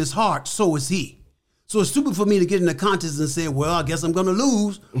thinketh in his heart, so is he. So it's stupid for me to get in the contest and say, well, I guess I'm going to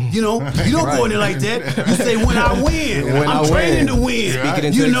lose. You know, you don't go in there like that. You say, when I win, I'm training to win. Speaking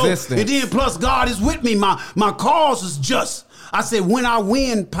into you know, existence. and then plus God is with me. My cause is just. I said, when I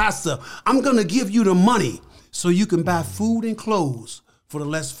win, Pastor, I'm going to give you the money so you can buy food and clothes for the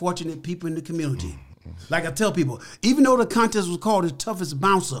less fortunate people in the community. Like I tell people, even though the contest was called the toughest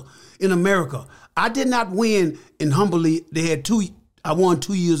bouncer in America, I did not win, and humbly, I won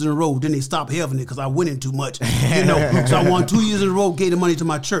 2 years in a row. Then they stopped having it because I winning too much, you know. So I won 2 years in a row, gave the money to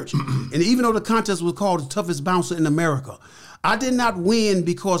my church. And even though the contest was called the toughest bouncer in America, I did not win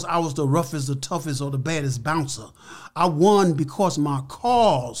because I was the roughest, the toughest, or the baddest bouncer. I won because my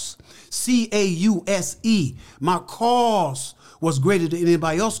cause, C-A-U-S-E, my cause was greater than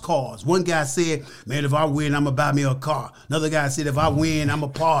anybody else's cause. One guy said, man, if I win, I'm going to buy me a car. Another guy said, if I win, I'm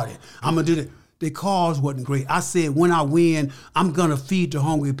going to party. I'm going to do that. The cause wasn't great. I said, when I win, I'm going to feed the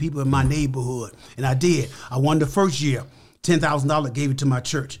hungry people in my neighborhood. And I did. I won the first year. $10,000, gave it to my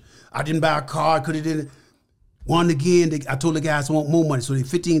church. I didn't buy a car, could have did it. Won again. I told the guys I want more money. So they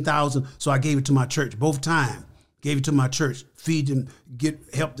 $15,000, so I gave it to my church. Both times, gave it to my church. Feed them,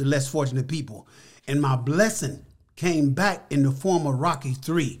 help the less fortunate people. And my blessing came back in the form of Rocky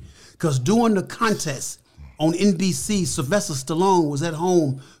 3. Because during the contest on NBC, Sylvester Stallone was at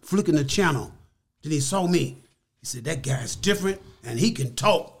home flicking the channel. Then he saw me. He said, that guy's different and he can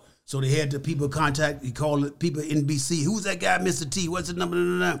talk. So they had the people contact. He called the people at NBC. Who's that guy, Mr.T? What's his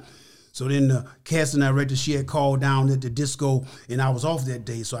number? So then the casting director, she had called down at the disco, and I was off that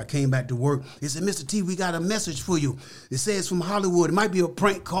day. So I came back to work. They said, Mr. T, we got a message for you. It says from Hollywood. It might be a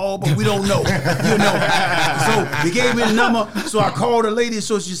prank call, but we don't know. You know. So they gave me the number. So I called the lady.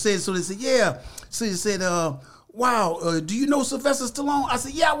 So she said, so they said, yeah. So she said, wow, do you know Sylvester Stallone? I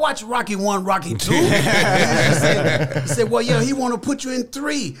said, yeah, I watch Rocky 1, Rocky 2. He said, well, yeah, he want to put you in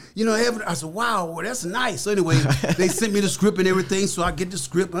 3. You know, I said, wow, well, that's nice. So anyway, they sent me the script and everything, so I get the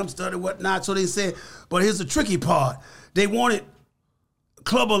script, I'm studying whatnot. So they said, but here's the tricky part. They wanted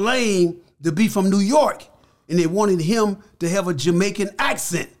Clubber Lang to be from New York, and they wanted him to have a Jamaican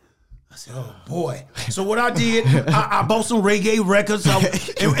accent. I said, oh, boy. So what I did, I bought some reggae records.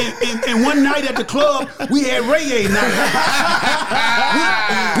 And one night at the club, we had reggae night.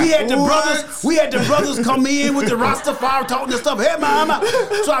 we had the brothers come in with the Rastafari talking and stuff. Hey, mama.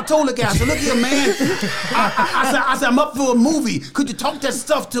 So I told the guy, I said, look here, man. I said, I'm up for a movie. Could you talk that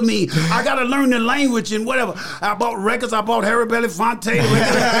stuff to me? I got to learn the language and whatever. I bought records. I bought Harry Belafonte records,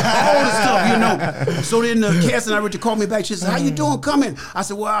 all the stuff, you know. So then the casting director called me back. She said, how you doing coming? I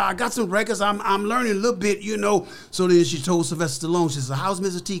said, well, I got some records. I'm learning a little bit, you know. So then she told Sylvester Stallone, she said, how's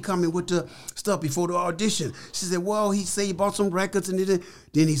Mr. T coming with the stuff before the audition? She said, well, he said he bought some records. And then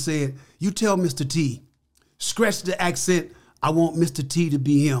he said, you tell Mr. T, scratch the accent. I want Mr. T to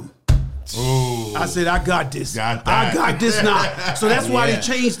be him. I said, I got this. Got that. I got this now. So that's why they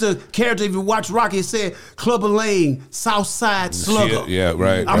changed the character. If you watch Rocky, it said Clubber Lang, Southside Slugger. Yeah,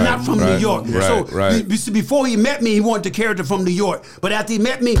 right. I'm not from New York. Right. Before he met me, he wanted the character from New York. But after he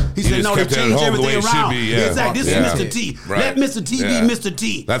met me, he said, just no, they kept it at changed home the way everything it should around. be, yeah. Exactly. This Yeah. is Mr. T. Right. Let Mr. T Yeah. be Mr.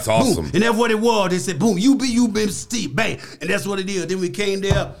 T. That's Boom. awesome. And that's what it was. They said, boom, you be Mr. T. Bang. And that's what it is. Then we came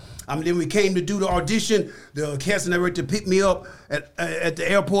there. Then we came to do the audition. The casting director picked me up at the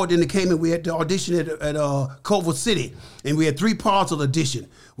airport. Then they came and we had the audition at Culver City. And we had 3 parts of the audition.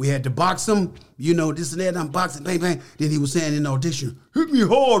 We had to box him, this and that. I'm boxing, bang, bang. Then he was saying in the audition, hit me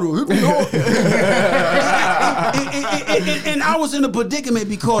harder, hit me harder. and I was in a predicament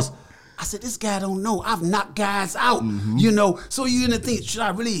because I said, this guy don't know. I've knocked guys out, So you in the think, should I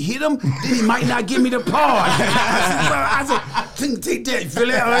really hit him? Then he might not give me the part. I said, take that, you feel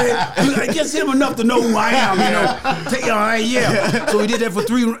that? I just hit him enough to know who I am, Take, all right, yeah. So we did that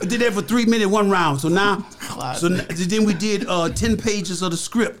for 3 minutes, 1 round. So now, then we did 10 pages of the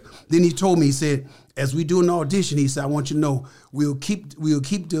script. Then he told me, he said, as we do an audition, he said, I want you to know, we'll keep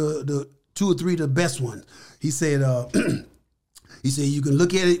the 2 or 3 of the best ones. He said, he said, you can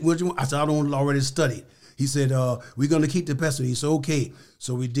look at it. I said, I don't already study. He said, we're going to keep the best one. He said, okay.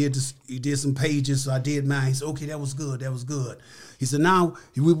 So we did this. He did some pages. So I did mine. He said, okay, that was good. That was good. He said, now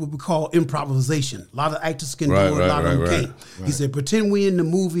we what we call improvisation. A lot of actors can do it. A lot of them can't. Right. He said, pretend we're in the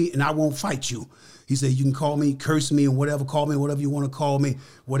movie and I won't fight you. He said, you can call me, curse me, and whatever. Call me whatever you want to call me,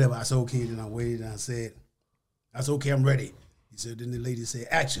 whatever. I said, okay. Then I waited and I said, okay, I'm ready. He said, then the lady said,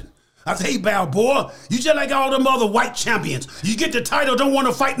 action. I said, hey, Balboa, you just like all them other white champions. You get the title, don't want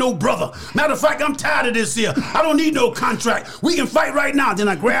to fight no brother. Matter of fact, I'm tired of this here. I don't need no contract. We can fight right now. Then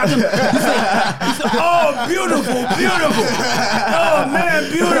I grabbed him. He said, oh, beautiful. Oh,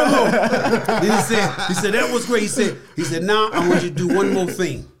 man, beautiful. Then he said, that was great. He said, now I want you to do one more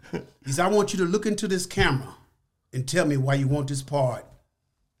thing. He said, I want you to look into this camera and tell me why you want this part.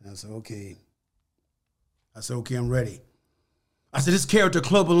 And I said, okay. I'm ready. I said, this character,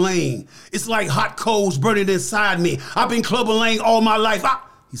 Clubber Lang, it's like hot coals burning inside me. I've been Clubber Lang all my life.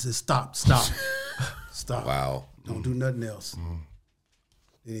 He said, stop. Wow. Don't do nothing else.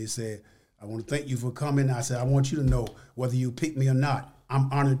 Then he said, I want to thank you for coming. I said, I want you to know whether you pick me or not, I'm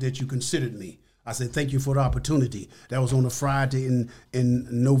honored that you considered me. I said, thank you for the opportunity. That was on a Friday in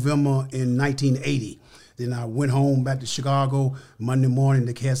November in 1980. Then I went home back to Chicago. Monday morning,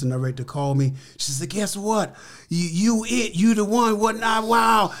 the casting director called me. She said, guess what? You the one, whatnot,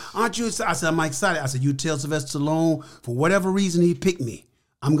 wow. Aren't you excited? I said, I'm excited. I said, you tell Sylvester Stallone, for whatever reason he picked me,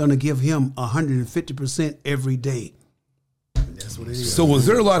 I'm going to give him 150% every day. And that's what it is. So was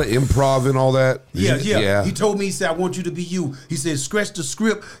there a lot of improv and all that? Yeah. He told me, he said, I want you to be you. He said, scratch the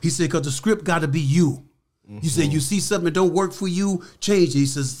script. He said, because the script got to be you. You said, you see something that don't work for you, change it. He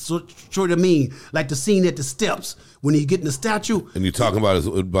says, so what I mean, like the scene at the steps when he get in the statue. And you talking about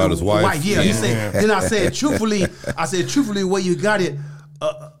his wife? Yeah. He said, then I said, truthfully, where you got it,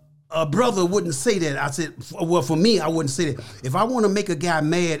 a brother wouldn't say that. I said, well, for me, I wouldn't say that. If I want to make a guy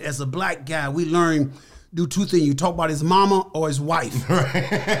mad as a black guy, we learn do 2 things. You talk about his mama or his wife.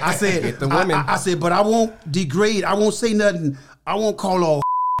 I said, the women. I said, but I won't degrade. I won't say nothing. I won't call all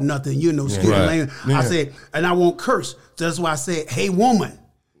nothing, excuse me. Right. I said, and I won't curse. So that's why I said, hey woman,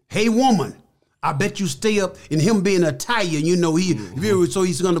 I bet you stay up in him being Italian, so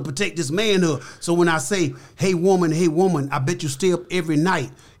he's gonna protect this manhood. So when I say, hey woman, I bet you stay up every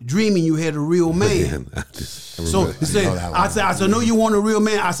night dreaming you had a real man. So he said, I said, no, you want a real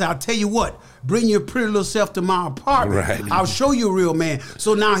man. I said, I'll tell you what, bring your pretty little self to my apartment. Right. I'll show you a real man.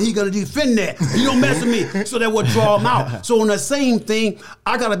 So now he gonna defend that. You don't mess with me. So that would draw him out. So on the same thing,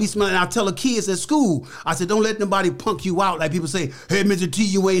 I gotta be smart. And I tell the kids at school, I said, don't let nobody punk you out. Like people say, hey, Mr. T,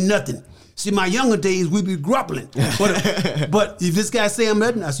 you ain't nothing. See, my younger days, we be gruppling. But if this guy say I'm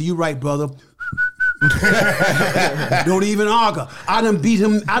nothing, I say, you right, brother. Don't even argue. I done beat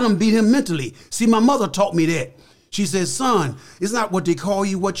him mentally. See, my mother taught me that. She said, son, it's not what they call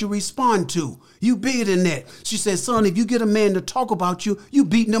you, what you respond to. You bigger than that. She said, son, if you get a man to talk about you, you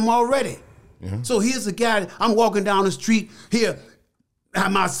beating him already. Mm-hmm. So here's a guy, I'm walking down the street here, have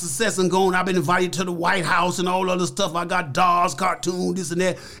my success and going. I've been invited to the White House and all other stuff. I got dolls, cartoons, this and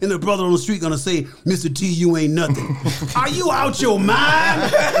that. And the brother on the street gonna say, Mr. T, you ain't nothing. Are you out your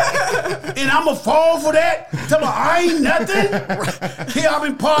mind? And I'ma fall for that? Tell me I ain't nothing? Here I've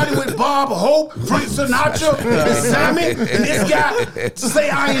been partying with Bob Hope, Frank Sinatra, and Sammy, and this guy to say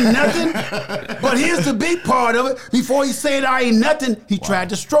I ain't nothing. But here's the big part of it. Before he said I ain't nothing, he tried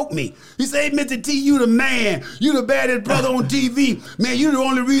to stroke me. He said, hey, Mr. T, you the man. You the baddest brother on TV. Man, you the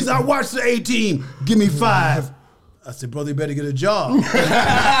only reason I watch the A-Team. Give me 5. I said, brother, you better get a job. now,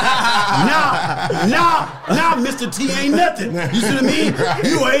 Mr. T ain't nothing. You see what I mean?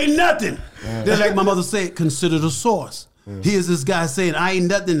 You ain't nothing. Then like my mother said, consider the source. Here's this guy saying, I ain't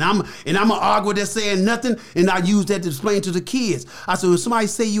nothing. I'm gonna argue with that saying nothing, and I use that to explain to the kids. I said, when somebody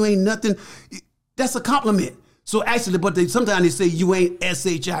say you ain't nothing, that's a compliment. So actually, but sometimes they say you ain't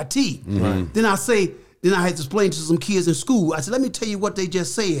shit. Right. Then I had to explain to some kids in school. I said, let me tell you what they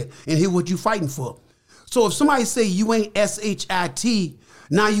just said and hear what you fighting for. So if somebody say you ain't shit,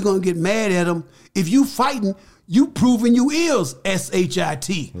 now you're gonna get mad at them. If you fighting, you proving you is shit.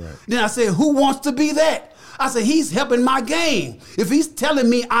 Right. Then I said, who wants to be that? I said, he's helping my game. If he's telling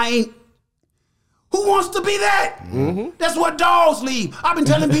me I ain't, who wants to be that? Mm-hmm. That's what dogs leave. I've been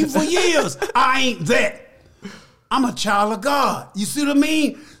telling people for years, I ain't that. I'm a child of God. You see what I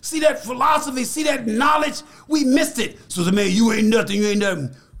mean? See that philosophy, see that knowledge? We missed it. So the man, you ain't nothing, you ain't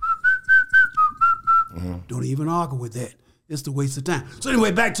nothing. Don't even argue with that. It's the waste of time. So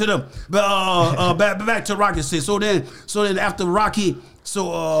anyway, back to the back to Rocky. So then after Rocky,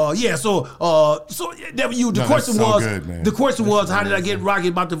 the question was how did I get Rocky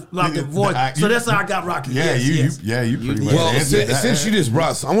about the voice? So that's how I got Rocky. Yeah, yes. you pretty much. Well, since you just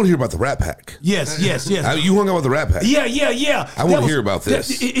brought, I want to hear about the Rat Pack. Yes. You hung out with the Rat Pack. Yeah. I want to hear about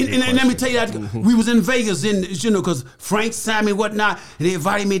this. And let me tell you that we was in Vegas, because Frank, Sammy, whatnot, and they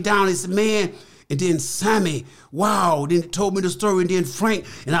invited me down. They said, man. And then Sammy, wow, then it told me the story. And then Frank,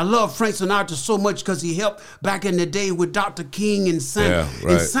 and I love Frank Sinatra so much because he helped back in the day with Dr. King and Sammy. Yeah,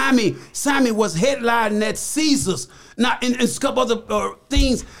 right. And Sammy was headlining at Caesars. Now, and a couple other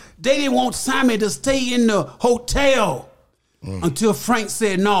things, they didn't want Sammy to stay in the hotel until Frank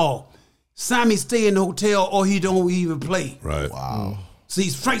said, no, Sammy stay in the hotel or he don't even play. Right. Wow. See,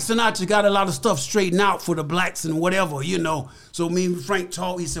 Frank Sinatra got a lot of stuff straightened out for the blacks and whatever, So me and Frank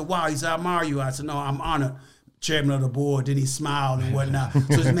talked. He said, wow. He said, I admire you. I said, no, I'm honored. Chairman of the board. Then he smiled and whatnot. So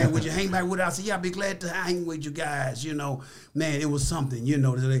he said, man, would you hang back with us? I said, yeah, I'd be glad to hang with you guys. Man, it was something,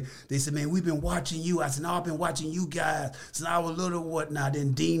 They said, man, we've been watching you. I said, no, I've been watching you guys since I was little, whatnot.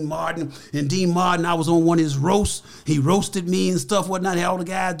 Then Dean Martin, I was on one of his roasts. He roasted me and stuff, whatnot. All the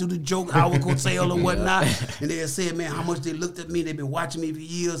guys do the joke, Howard Cosell or whatnot. And they said, man, how much they looked at me. They've been watching me for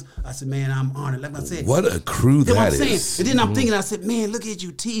years. I said, man, I'm honored. Like I said, what a crew that is. And then I'm thinking, I said, man, look at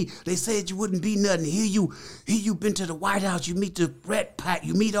you, T. They said you wouldn't be nothing. Here you been to the White House, you meet the Rat Pack,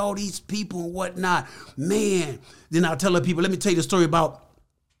 you meet all these people and whatnot. Man, then I'll tell the people, let me tell you the story about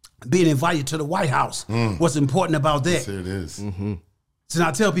being invited to the White House. What's important about that? Yes, it is. Mm-hmm. So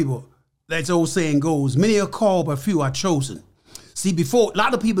I tell people, that old saying goes, many are called, but few are chosen. See, before, a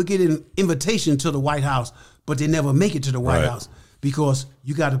lot of people get an invitation to the White House, but they never make it to the White House because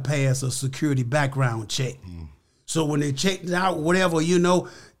you got to pass a security background check. So when they checked it out, whatever,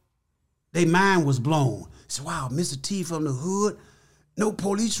 their mind was blown. So, wow, Mr. T from the hood, no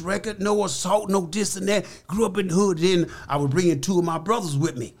police record, no assault, no this and that. Grew up in the hood. Then I was bringing two of my brothers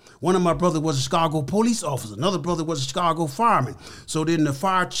with me. One of my brothers was a Chicago police officer. Another brother was a Chicago fireman. So then the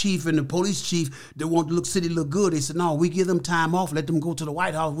fire chief and the police chief, they want the city look good. They said, no, we give them time off, let them go to the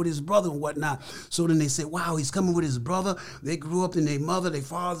White House with his brother and whatnot. So then they said, wow, he's coming with his brother. They grew up in their mother. Their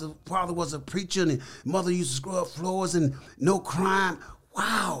father was a preacher and their mother used to scrub floors and no crime.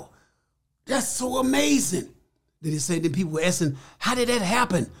 Wow. That's so amazing. Then he said, then people were asking, how did that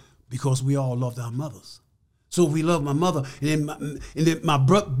happen? Because we all loved our mothers. So if we love my mother, and then my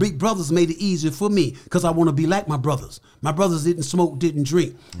big brothers made it easier for me because I want to be like my brothers. My brothers didn't smoke, didn't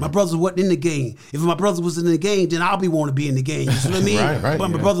drink. My brothers wasn't in the game. If my brother was in the game, then I'll be want to be in the game. You see what I mean? Right, but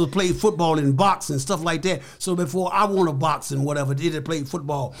my brothers played football and box and stuff like that. So before I want to box and whatever, they played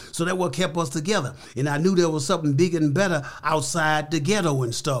football. So that what kept us together. And I knew there was something bigger and better outside the ghetto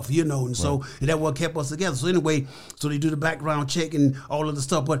and stuff, and so and that what kept us together. So anyway, so they do the background check and all of the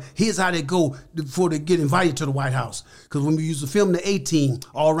stuff. But here's how they go before they get invited to the White House. Because when we used to film the A-Team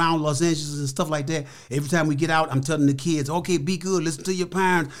all around Los Angeles and stuff like that, every time we get out, I'm telling the kids, okay, be good, listen to your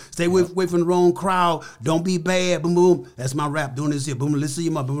parents, stay away from the wrong crowd, don't be bad, boom, boom. That's my rap, doing this here, boom, listen to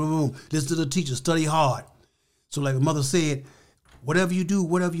your mother, boom, boom, boom. Listen to the teacher, study hard. So like my mother said, whatever you do,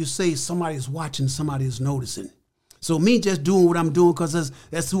 whatever you say, somebody's watching, somebody's noticing. So me just doing what I'm doing because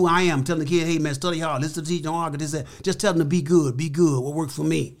that's who I am, telling the kid, hey man, study hard, listen to the teacher, don't argue, this, that. Just tell them to be good, what worked for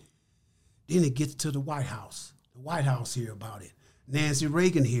me. Then it gets to the White House. The White House hear about it. Nancy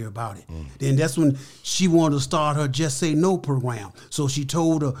Reagan hear about it. Then that's when she wanted to start her Just Say No program. So she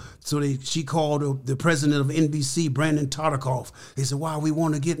told her, she called the president of NBC, Brandon Tartikoff. They said, wow, we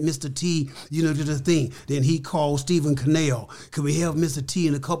want to get Mr. T, to the thing. Then he called Stephen Cannell. Can we have Mr. T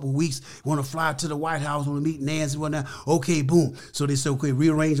in a couple of weeks? Want to fly to the White House, want to meet Nancy, whatnot. Okay, boom. So they said, okay,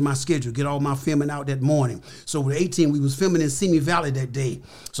 rearrange my schedule, get all my filming out that morning. So with 18, we was filming in Simi Valley that day.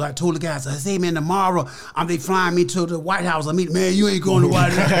 So I told the guys, I said, hey man, tomorrow they flying me to the White House. I mean, man, you ain't going to the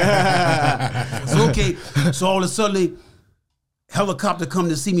White House. So okay. So all of a sudden, helicopter come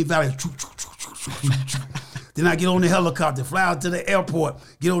to Simi Valley. Then I get on the helicopter, fly out to the airport,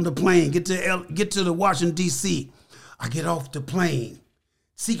 get on the plane, get to the Washington, D.C. I get off the plane.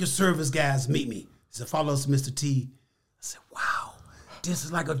 Secret Service guys meet me. They said, follow us, Mr. T. I said, wow, this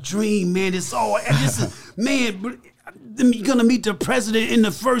is like a dream, man. Man, you're going to meet the president and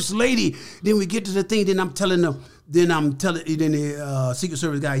the first lady. Then we get to the thing, then the Secret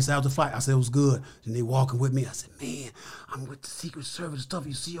Service guy, he said, how's the flight? I said, it was good. Then they walking with me. I said, man, I'm with the Secret Service stuff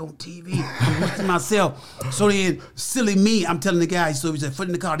you see on TV. I'm with myself. So then, silly me, I'm telling the guy, so he said, foot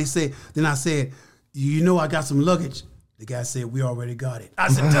in the car. Then I said, I got some luggage. The guy said, we already got it. I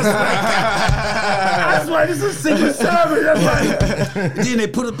said, that's right. That's right, this is Secret Service. That's right. Then they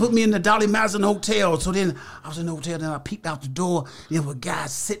put me in the Dolly Madison Hotel. So then I was in the hotel, then I peeked out the door. There were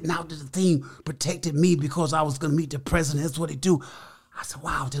guys sitting out to the thing, protected me because I was going to meet the president. That's what they do. I said,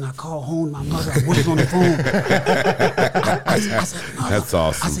 wow. Then I called home. My mother was on the phone. I said, Mother, that's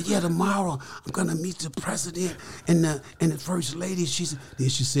awesome. I said, yeah, tomorrow I'm going to meet the president and the first lady. She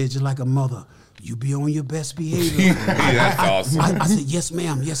said, just like a mother, you be on your best behavior. That's awesome. I said, yes,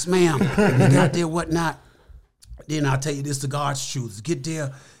 ma'am. Yes, ma'am. And they got there, whatnot. Then I'll tell you this, the God's truth. Get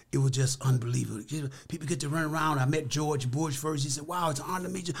there, it was just unbelievable. People get to run around. I met George Bush first. He said, wow, it's an honor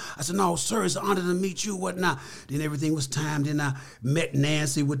to meet you. I said, no, sir, it's an honor to meet you, whatnot. Then everything was timed. Then I met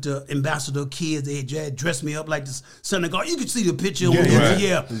Nancy with the ambassador kids. They had dressed me up like this Santa Claus. You could see the picture on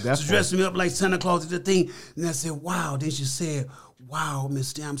the She dressed me up like Santa Claus at the thing. And I said, wow. Then she said, wow,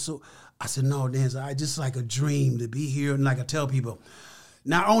 Miss T, I said, no, Nancy, I just like a dream to be here. And like I tell people,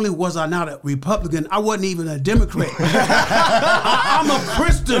 not only was I not a Republican, I wasn't even a Democrat. I'm a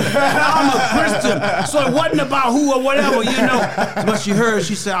Christian. So it wasn't about who or whatever, But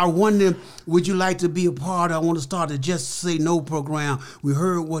she said, I wonder, would you like to be a part? I want to start a Just Say No program. We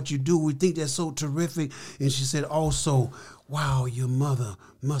heard what you do. We think that's so terrific. And she said, also, wow, your mother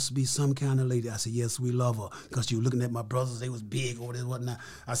must be some kind of lady. I said, yes, we love her. Because she was looking at my brothers. They was big over there and whatnot.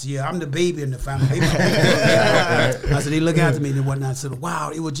 I said, yeah, I'm the baby in the family. I said, they look after me and whatnot. I said,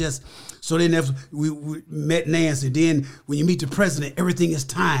 wow, it was just. So then we met Nancy. Then when you meet the president, everything is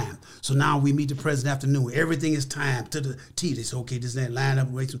time. So now we meet the president afternoon. Everything is time to the T. They said, okay, this and that, line up,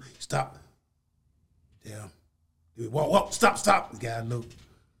 wait, stop. Yeah. Then we walk, stop. The guy looked.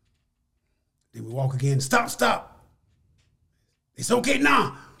 Then we walk again, stop. It's okay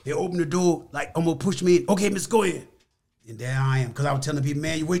now. They open the door, like, I'm going to push me in. Okay, miss, go in. And there I am, because I was telling people,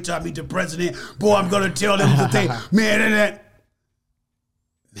 man, you wait till I meet the president. Boy, I'm going to tell them the thing. Man,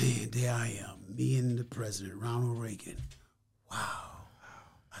 there I am, me and the president, Ronald Reagan. Wow.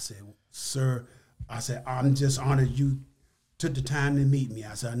 I said, sir, I'm just honored you took the time to meet me.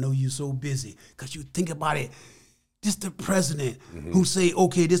 I said, I know you're so busy, because you think about it. This the president who say,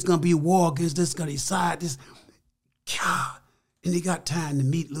 okay, this going to be a war against this, going to decide this. God. And they got time to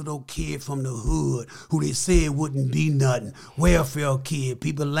meet little old kid from the hood who they said wouldn't be nothing. Welfare kid.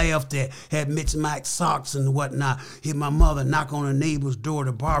 People laughed at, had Mitch Mike socks and whatnot. Hear my mother knock on a neighbor's door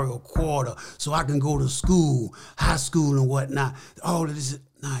to borrow a quarter so I can go to school, high school and whatnot. All of this,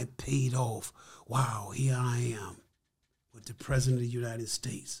 I paid off. Wow, here I am with the President of the United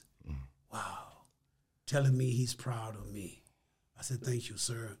States. Wow. Telling me he's proud of me. I said, thank you,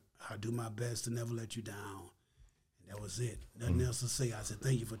 sir. I'll do my best to never let you down. That was it. Nothing else to say. I said,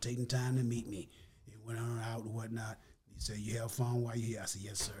 thank you for taking time to meet me. He went on out and whatnot. He said, you have fun while you're here? I said,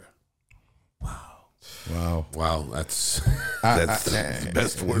 yes, sir. Wow. That's the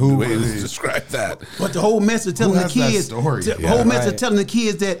best way to describe that. But the whole message telling the kids, telling the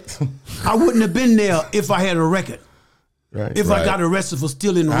kids that I wouldn't have been there if I had a record. Right. If I got arrested for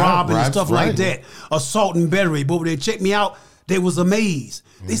stealing, robbing, and stuff like that, assault and battery. But when they checked me out, they was amazed.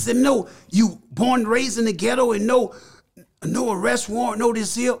 They said, no, you born and raised in the ghetto and no arrest warrant, no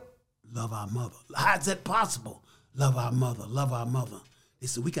this here. Love our mother. How's that possible? Love our mother. They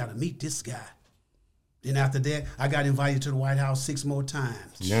said, we got to meet this guy. Then after that, I got invited to the White House 6 more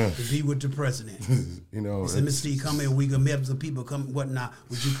times to be with the president. They said, Mr.T, come here. We can meet some people, come, whatnot.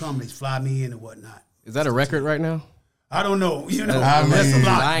 Would you come? They fly me in and whatnot. Is that a record right now? I don't know. You know, I that's a mean,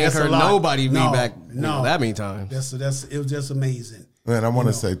 lot. I ain't That's a heard lot. nobody be No, back no. that many times. It was just amazing. Man, I want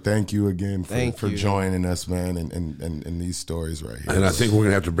to say thank you again Thank for you. joining us, man, and these stories right here. And I think we're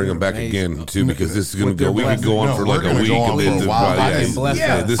gonna have to bring him back Amazing. again too, because this is gonna With go. their We could go on No, for we're like a gonna week. go on and for then a this- while. yeah, I can bless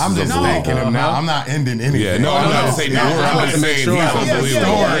yeah, that. this I'm is just unbelievable. thanking him now. I'm not ending anything. Yeah, no, I'm not saying that. We're I'm just gonna make saying sure he's I-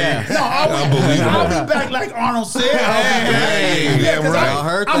 unbelievable. Yeah. No, I'll be back like Arnold said. Hey, yeah, 'cause right. I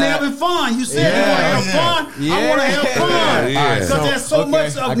heard I'm that. having fun. You said you want to have fun. I want to have fun. Yeah. Because there's so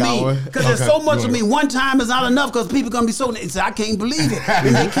much I of got me. one. Because there's so much of me. One time is not enough because people going to be so, they say, I can't believe it.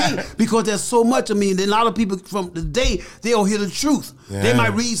 And they can't because there's so much of me. And then a lot of people from the day, they'll hear the truth. They Yeah.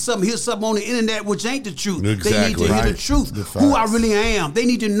 might read something, hear something on the internet which ain't the truth. They need Exactly. to hear the Right. truth, The who I facts. really am. They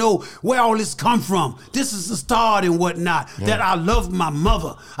need to know where all this come from. This is the start and whatnot. That I love my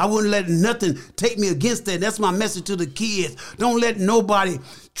mother. I wouldn't let nothing take me against that. That's my message to the kids. Don't let nobody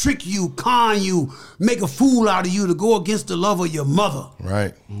trick you, con you, make a fool out of you to go against the love of your mother.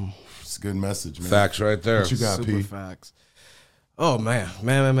 Right. It's a good message, man. Facts right there. What you got, Super P? facts. Oh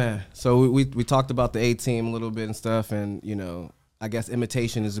man. So we talked about the A team a little bit and stuff, and you know, I guess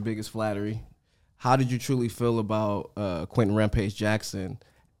imitation is the biggest flattery. How did you truly feel about Quentin Rampage Jackson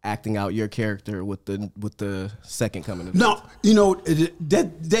acting out your character with the second coming of No, you know,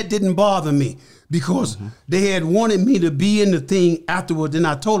 that didn't bother me because they had wanted me to be in the thing afterward. Then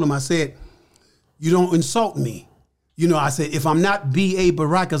I told them, I said, you don't insult me. You know, I said, if I'm not B.A.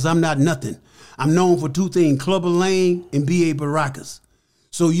 Baracus, I'm not nothing. I'm known for two things, Clubber Lane and B.A. Baracus.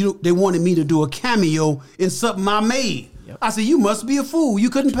 So they wanted me to do a cameo in something I made. Yep. I said, you must be a fool. You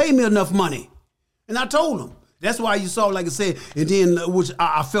couldn't pay me enough money. And I told them. That's why you saw, like I said, and then which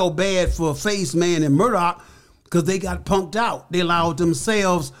I felt bad for Face Man and Murdoch because they got punked out. They allowed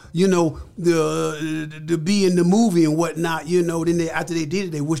themselves, you know, to be in the movie and whatnot. You know, then after they did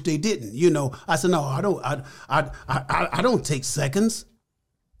it, they wish they didn't. You know, I said no, I don't take seconds.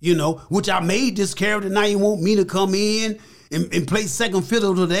 You know, which I made this character. Now you want me to come in and play second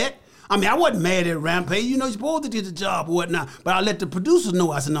fiddle to that? I mean, I wasn't mad at Rampage. You know, you're supposed to do the job or whatnot. But I let the producers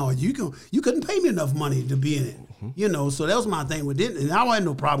know. I said, no, you couldn't pay me enough money to be in it. You know, so that was my thing with it. And I had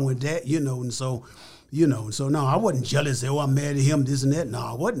no problem with that, you know. And so, no, I wasn't jealous. Oh, I'm mad at him, this and that. No,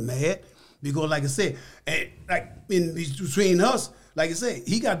 I wasn't mad. Because like I said, like in between us, like I said,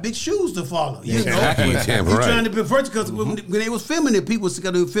 he got big shoes to follow. You know, Exactly. Damn he's right. trying to be first because when they was filming it, people was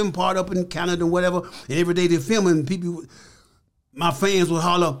got to film part up in Canada and whatever. And every day they're filming, people, my fans would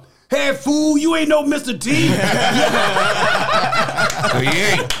holler, "Hey fool, you ain't no Mr.T." He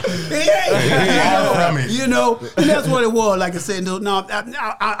ain't. Far from it. You know, and that's what it was. Like I said, no,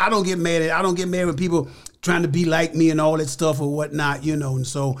 I don't get mad at it. I don't get mad when people trying to be like me and all that stuff or whatnot, you know. And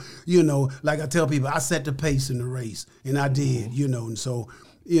so, you know, like I tell people, I set the pace in the race, and I did, you know. And so,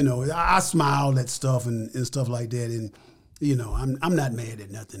 you know, I smiled at stuff and stuff like that, and you know, I'm not mad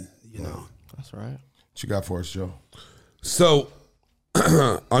at nothing, you know. That's right. What you got for us, Joe? So,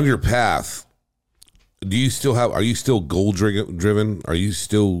 on your path, are you still goal driven? Are you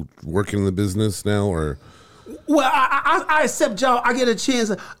still working in the business now, or? Well, I accept job. I get a chance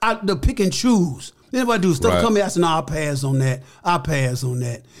to pick and choose. Then if I do stuff, Right. come here, I say, no, I'll pass on that. I'll pass on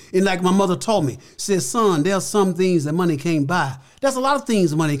that. And like my mother told me, said, son, there's some things that money can't buy. There's a lot of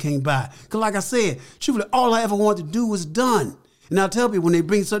things money can't buy. Because like I said, truthfully, all I ever wanted to do was done. And I tell people when they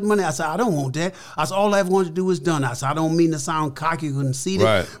bring certain money, I say, I don't want that. I said, all I ever wanted to do was done. I said, I don't mean to sound cocky or conceited,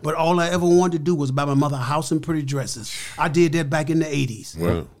 Right. but all I ever wanted to do was buy my mother a house and pretty dresses. I did that back in the 80s.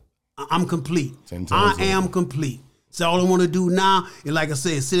 Right. I'm complete. 10 times I am complete. So all I want to do now is, like I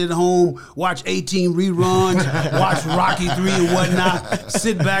said, sit at home, watch 18 reruns, watch Rocky 3 and whatnot,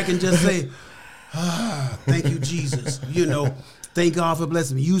 sit back and just say, thank you, Jesus. You know, thank God for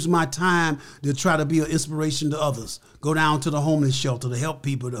blessing me. Use my time to try to be an inspiration to others. Go down to the homeless shelter to help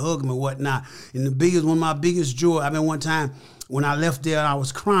people, to hug them and whatnot. And one of my biggest joy, I mean, one time when I left there, I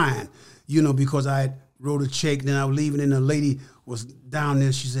was crying, you know, because I had wrote a check, then I was leaving, and the lady was down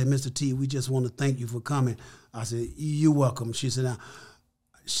there. She said, Mr. T, we just want to thank you for coming. I said, you're welcome. She said, now,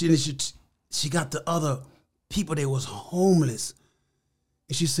 she got the other people that was homeless.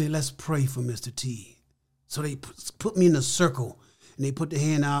 And she said, let's pray for Mr. T. So they put me in a circle, and they put their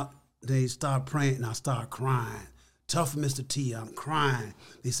hand out. They started praying, and I started crying. Tough Mr. T, I'm crying.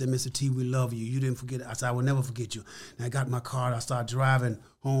 They said, Mr. T, we love you. You didn't forget it. I said, I will never forget you. And I got in my car, and I started driving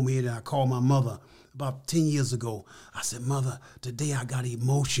home here, and I called my mother. About 10 years ago, I said, Mother, today I got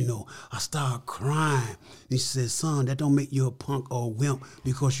emotional. I started crying. And she said, son, that don't make you a punk or a wimp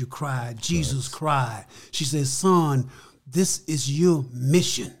because you cried. Jesus cried. She said, son, this is your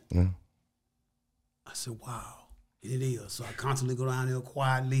mission. Yeah. I said, wow, it is. So I constantly go down there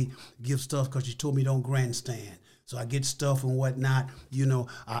quietly, give stuff because she told me don't grandstand. So I get stuff and whatnot. You know,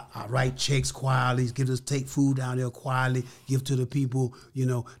 I write checks quietly, take food down there quietly, give to the people. You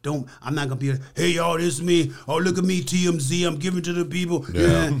know, I'm not gonna be, hey y'all, this is me. Oh, look at me, TMZ. I'm giving to the people.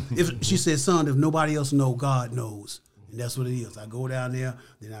 Yeah. If she said, son, if nobody else know, God knows, and that's what it is. I go down there,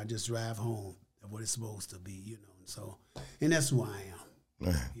 then I just drive home. That's what it's supposed to be. You know, and that's who I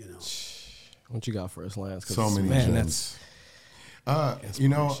am. You know. What you got for us, Lance? So many gems. You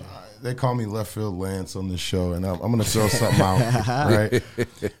know, they call me Left Field Lance on this show, and I'm going to throw something out, right?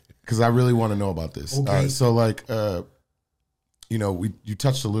 Because I really want to know about this. Okay. So, like, you know, you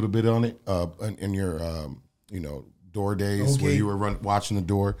touched a little bit on it in your, you know, door days where you were watching the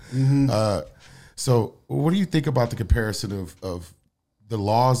door. Mm-hmm. So, what do you think about the comparison of the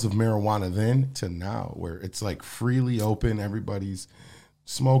laws of marijuana then to now, where it's like freely open, everybody's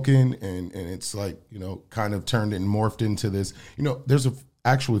smoking, and it's like, you know, kind of turned and morphed into this. You know, there's a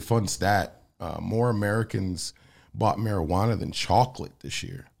actually fun stat. More Americans bought marijuana than chocolate this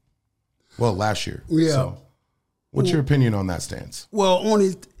year. Well, last year. Yeah. So what's your opinion on that stance? Well,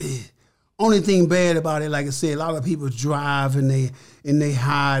 only thing bad about it, like I said, a lot of people drive and they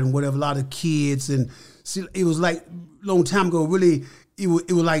hide and whatever. A lot of kids, and see, it was like a long time ago. Really, it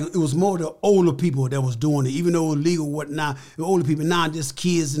was more the older people that was doing it, even though it was legal, whatnot. The older people, now just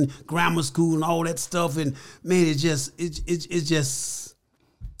kids in grammar school and all that stuff. And man, it's just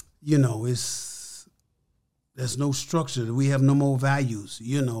you know, there's no structure. We have no more values,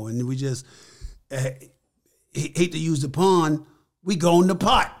 you know, and we just hate to use the pun. We go in the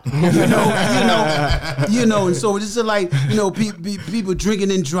pot, you know, and so it's just like, you know, people drinking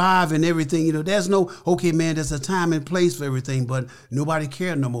and driving, everything, you know. There's no, okay, man, there's a time and place for everything, but nobody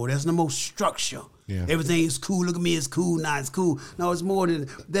cares no more. There's no more structure. Yeah. Everything is cool. Look at me, it's cool. Nah, it's cool. No, it's more than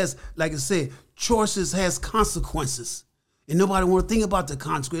that's. Like I said, choices has consequences, and nobody want to think about the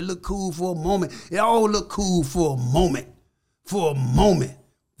consequence. It look cool for a moment. It all look cool for a moment. For a moment,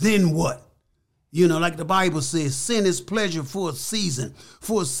 then what? You know, like the Bible says, sin is pleasure for a season,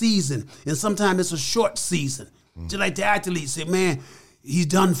 and sometimes it's a short season. Just like the athlete said, man, he's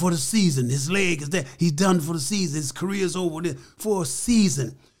done for the season. His leg is there. He's done for the season. His career's over there for a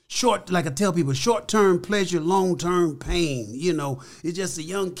season. Short, like I tell people, short-term pleasure, long-term pain. You know, it's just a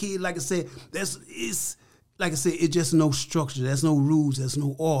young kid. Like I said, it's just no structure. There's no rules. There's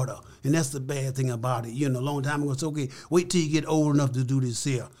no order. And that's the bad thing about it. You know, a long time ago, it's okay, wait till you get old enough to do this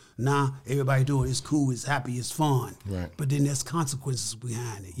here. Nah, everybody do it. It's cool. It's happy. It's fun. Right. But then there's consequences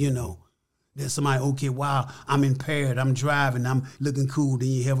behind it, you know. There's somebody, okay, wow, I'm impaired. I'm driving. I'm looking cool. Then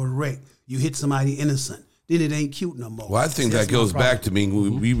you have a wreck. You hit somebody innocent. Then it ain't cute no more. Well, I think that goes back to me.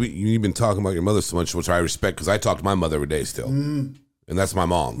 You've been talking about your mother so much, which I respect, because I talk to my mother every day still. And that's my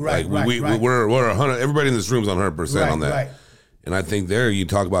mom. Right, like we're 100. Everybody in this room is on 100% on that. Right. And I think there you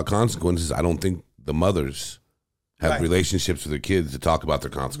talk about consequences. I don't think the mothers have relationships with their kids to talk about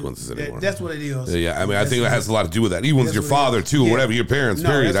their consequences anymore. That's what it is. Yeah, I mean, I think that has a lot to do with that. Even with your father too, or whatever, your parents.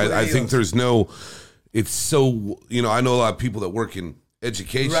 Period. I think there's no. It's so, you know. I know a lot of people that work in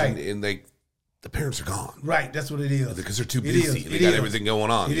education, and the parents are gone. Right, that's what it is. Because they're too busy. They got everything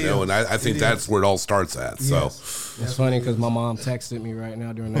going on, you know, and I think that's where it all starts at. So it's funny because my mom texted me right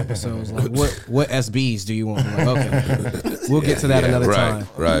now during the episode, like, what SBs do you want? I'm like, okay, we'll get to that another time.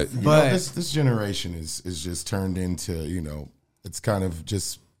 Right. But this generation is just turned into, you know, it's kind of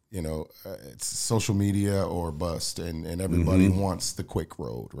just, you know, it's social media or bust, and everybody wants the quick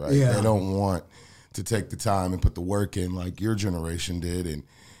road, right? Yeah. They don't want to take the time and put the work in like your generation did, and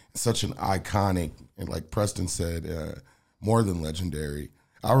such an iconic, and like Preston said, more than legendary.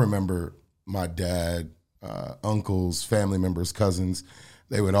 I remember my dad, uncles, family members, cousins,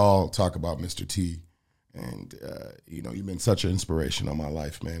 they would all talk about Mr. T. And, you know, you've been such an inspiration on my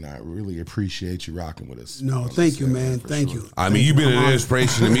life, man. I really appreciate you rocking with us. No, thank you, man. Thank you. I mean, you've been an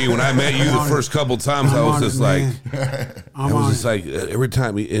inspiration to me. When I met you the first couple times, I was just like, every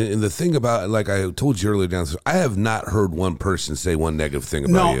time. And the thing about, like I told you earlier downstairs, I have not heard one person say one negative thing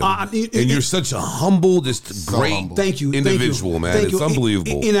about you. And you're such a humble, just great individual, man. It's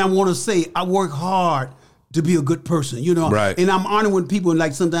unbelievable. And I want to say, I work hard to be a good person, you know. Right. And I'm honored when people,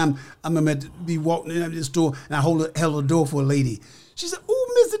 like sometimes I'm meant to be walking in the store and I held a door for a lady. She said, "Ooh,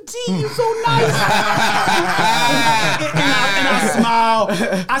 Mr. T, you're so nice." and I smile.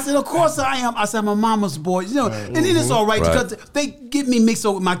 I said, "Of course I am." I said, "I'm a mama's boy," you know. And then it's all right because they get me mixed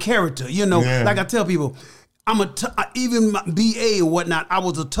up with my character, you know. Yeah. Like I tell people, even my BA or whatnot, I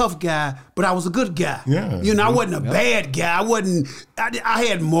was a tough guy, but I was a good guy. Yeah. You know, I wasn't a bad guy. I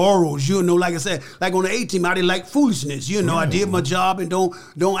had morals, you know, like I said, like on the A-team, I didn't like foolishness. You know, I did my job and don't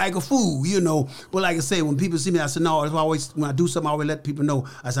act a fool, you know. But like I say, when people see me, I said, no, when I do something, I always let people know.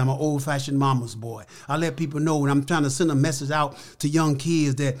 I said, I'm an old-fashioned mama's boy. I let people know when I'm trying to send a message out to young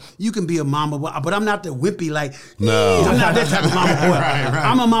kids that you can be a mama, but I'm not the wimpy, like, No. I'm not that type of mama boy. Right.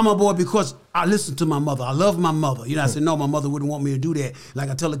 I'm a mama boy because I listen to my mother. I love my mother. You know, I said, no, my mother wouldn't want me to do that. Like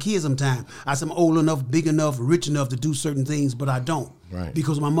I tell the kids sometimes, I said, I'm old enough, big enough, rich enough to do certain things, but I don't. Right.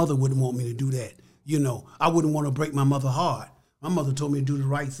 Because my mother wouldn't want me to do that. You know, I wouldn't want to break my mother heart. My mother told me to do the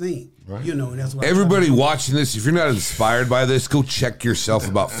right thing. Right. You know, and that's what Everybody watching this, if you're not inspired by this, go check yourself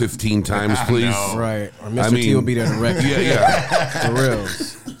about 15 times, please. Right. Or Mr. T will be there to wreck you. Yeah. For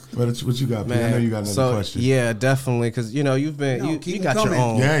reals. But it's what you got, man. I know you got another So, question. yeah, definitely. Because, you know, you've been, No, you keep it got your coming.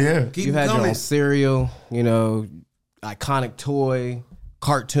 own. Yeah. Keep You had your coming. own cereal, you know, iconic toy,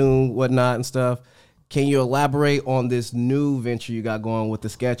 cartoon, whatnot, and stuff. Can you elaborate on this new venture you got going with the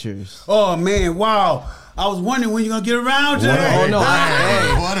Skechers? Oh, man, wow. I was wondering when you're going to get around to that. Oh, no.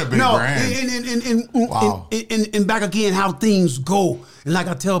 What a big No, brand. Wow. and back again, how things go. And like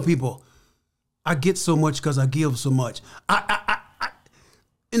I tell people, I get so much because I give so much.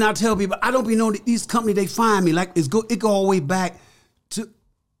 And I tell people, I don't be knowing that these companies, they find me. Like, it go all the way back to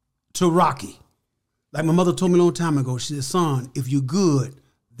Rocky. Like my mother told me a long time ago, she said, son, if you're good,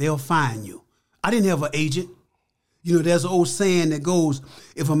 they'll find you. I didn't have an agent. You know, there's an old saying that goes,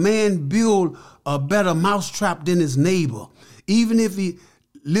 if a man build a better mousetrap than his neighbor, even if he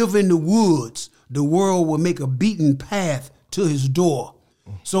live in the woods, the world will make a beaten path to his door.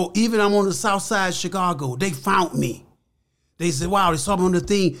 So even I'm on the south side of Chicago, they found me. They said, wow, they saw me on the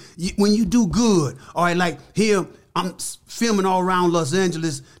thing. When you do good, all right, like here, I'm filming all around Los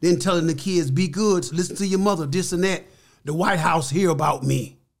Angeles, then telling the kids, be good, listen to your mother, this and that. The White House hear about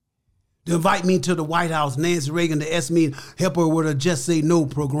me. They invite me to the White House, Nancy Reagan, to ask me to help her with a Just Say No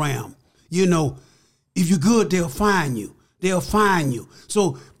program. You know, if you're good, they'll find you. They'll find you.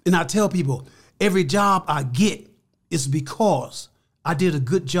 So, and I tell people, every job I get is because I did a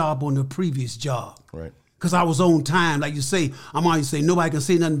good job on the previous job. Right. Because I was on time. Like you say, I'm always say nobody can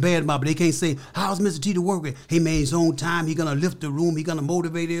say nothing bad about it, but they can't say, how's Mr. T to work with? Hey man, he's on time. He's gonna lift the room. He's gonna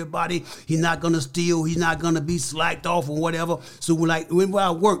motivate everybody. He's not gonna steal. He's not gonna be slacked off or whatever. So when I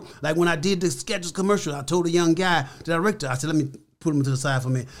work, like when I did the Skechers commercial, I told a young guy, the director, I said, let me put him to the side for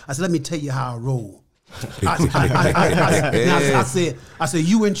me. I said, let me tell you how I roll. I said,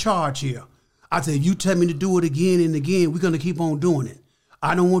 you in charge here. I said, you tell me to do it again and again, we're gonna keep on doing it.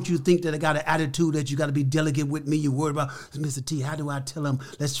 I don't want you to think that I got an attitude that you got to be delicate with me. You're worried about, Mr. T, how do I tell him,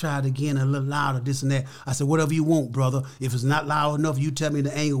 let's try it again a little louder, this and that. I said, whatever you want, brother. If it's not loud enough, you tell me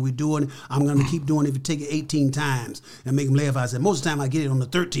the angle we're doing it. I'm going to keep doing it if you take it 18 times and make him laugh. I said, most of the time I get it on the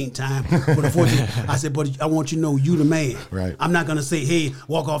 13th time. But the 14th, I said, but I want you to know you the man. Right. I'm not going to say, hey,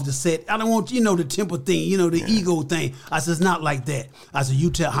 walk off the set. I don't want, the temper thing, the ego thing. I said, it's not like that. I said,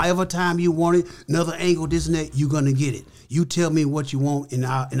 you tell however time you want it, another angle, this and that, you're going to get it. You tell me what you want, and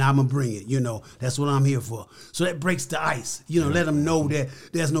I'm going to bring it. That's what I'm here for. So that breaks the ice. Let them know that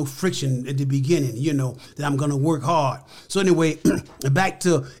there's no friction at the beginning, that I'm going to work hard. So anyway, back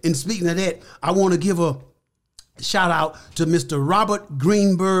to, and speaking of that, I want to give a shout out to Mr. Robert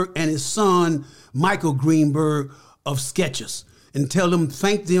Greenberg and his son, Michael Greenberg of Skechers, and tell them,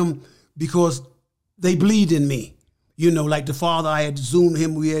 thank them because they believed in me. Like the father, I had Zoomed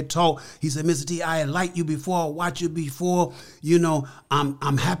him, we had talked. He said, Mr. T, I had liked you before, watched you before.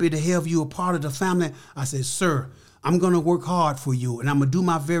 I'm happy to have you a part of the family. I said, sir, I'm going to work hard for you, and I'm going to do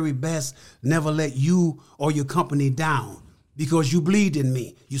my very best, never let you or your company down. Because you believed in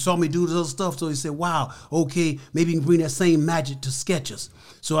me. You saw me do this other stuff, so he said, wow, okay, maybe you can bring that same magic to Skechers.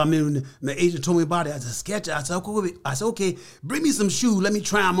 So my agent told me about it. I said, Skechers? I said, okay, bring me some shoes. Let me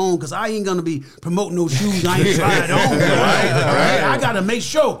try them on, because I ain't going to be promoting no shoes I ain't tried on. Right? I got to make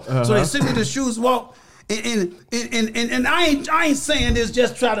sure. So they sent me the shoes, and I ain't saying this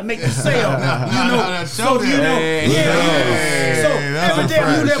just try to make the sale. So every day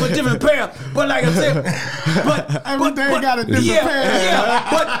you have a different pair. But like I said, every day got a different pair.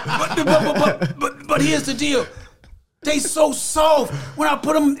 Yeah, but here's the deal. They so soft. When I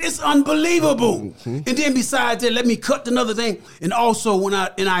put them, it's unbelievable. And then besides that, let me cut another thing. And also when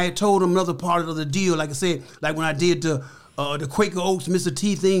I had told them another part of the deal, like I said, like when I did the Quaker Oats Mr.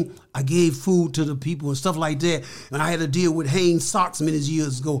 T thing, I gave food to the people and stuff like that. And I had a deal with Hanes Socks many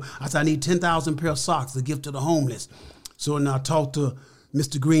years ago. I said, I need 10,000 pair of socks to give to the homeless. So when I talked to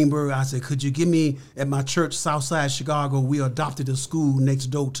Mr. Greenberg, I said, could you give me at my church, Southside Chicago, we adopted a school next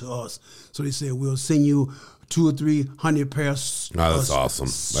door to us. So they said, we'll send you 200 or 300 pairs. Oh, that's awesome.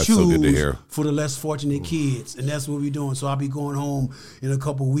 That's so good to hear. For the less fortunate kids, and that's what we're doing. So I'll be going home in a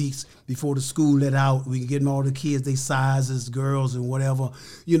couple of weeks before the school let out. We can get them all the kids, they sizes, girls and whatever,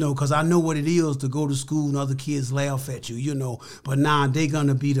 because I know what it is to go to school and other kids laugh at you, But now they're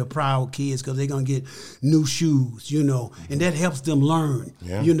gonna be the proud kids because they're gonna get new shoes, and that helps them learn.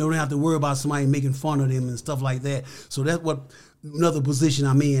 Yeah. They don't have to worry about somebody making fun of them and stuff like that. So that's what another position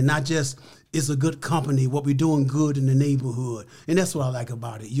I'm in, not just. It's a good company, what we're doing good in the neighborhood. And that's what I like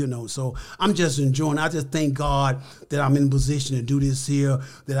about it, So I'm just enjoying it. I just thank God that I'm in position to do this here,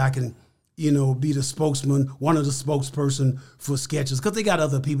 that I can, be the spokesman, one of the spokesperson for Skechers. Because they got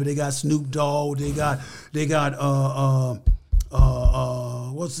other people. They got Snoop Dogg. They got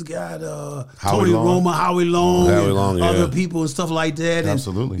what's the guy? Tony Roma, Howie Long, and other people and stuff like that.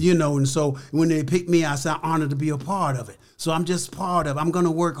 Absolutely. And, and so when they picked me, I said, I'm honored to be a part of it. So I'm just part of it. I'm going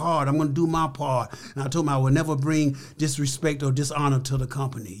to work hard. I'm going to do my part. And I told them I would never bring disrespect or dishonor to the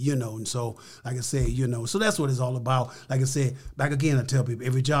company, And so, like I said, so that's what it's all about. Like I said, back again, I tell people,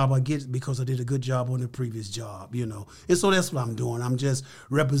 every job I get is because I did a good job on the previous job, And so that's what I'm doing. I'm just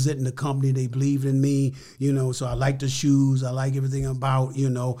representing the company. They believe in me, So I like the shoes. I like everything about,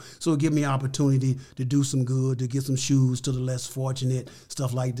 So it give me an opportunity to do some good, to get some shoes to the less fortunate,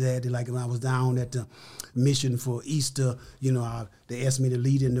 stuff like that. Like when I was down at the mission for Easter, they asked me to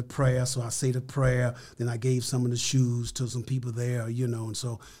lead in the prayer, so I say the prayer. Then I gave some of the shoes to some people there, and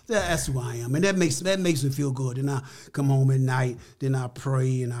so that's who I am, and that makes me feel good. And I come home at night, then I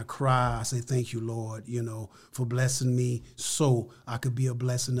pray and I cry. I say, "Thank you, Lord, for blessing me, so I could be a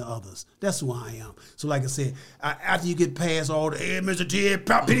blessing to others." That's who I am. So, like I said, after you get past all the "Hey, Mr.T,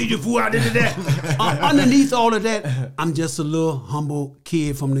 pity you fool," I did that. Underneath all of that, I'm just a little humble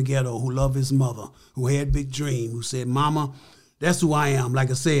kid from the ghetto who loved his mother, who had big dream, who said, "Mama." That's who I am. Like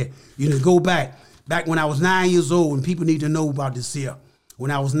I said, go back when I was 9 years old, and people need to know about this here.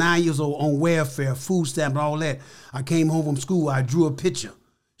 When I was 9 years old on welfare, food stamp, and all that, I came home from school. I drew a picture,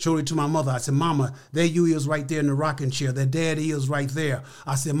 showed it to my mother. I said, "Mama, there you is right there in the rocking chair. That daddy is right there."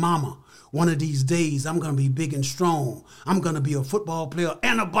 I said, "Mama, one of these days I'm going to be big and strong. I'm going to be a football player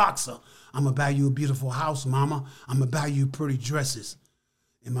and a boxer. I'm going to buy you a beautiful house, Mama. I'm going to buy you pretty dresses."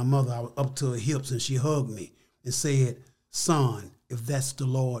 And my mother, I was up to her hips, and she hugged me and said, "Son, if that's the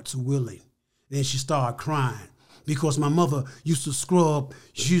Lord's willing." Then she started crying because my mother used to scrub.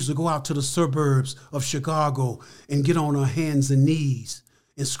 She used to go out to the suburbs of Chicago and get on her hands and knees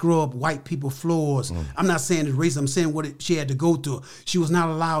and scrub white people floors. I'm not saying the race. I'm saying what she had to go through. She was not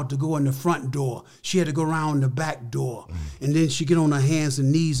allowed to go in the front door. She had to go around the back door. And then she get on her hands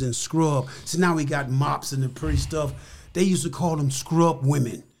and knees and scrub. So now we got mops and the pretty stuff. They used to call them scrub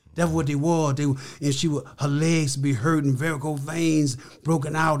women. That's what they were. And her legs be hurting, varicose veins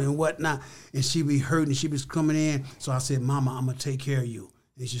broken out and whatnot. And she be hurting. She was coming in. So I said, "Mama, I'm going to take care of you."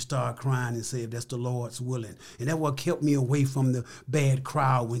 And she started crying and said, "If that's the Lord's willing." And that's what kept me away from the bad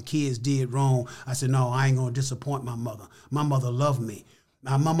crowd when kids did wrong. I said, "No, I ain't going to disappoint my mother. My mother loved me."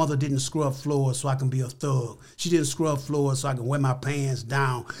 Now, my mother didn't scrub floors so I can be a thug. She didn't scrub floors so I can wear my pants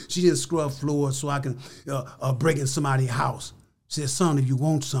down. She didn't scrub floors so I can break in somebody's house. She said, "Son, if you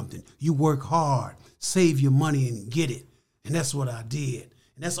want something, you work hard, save your money and get it." And that's what I did.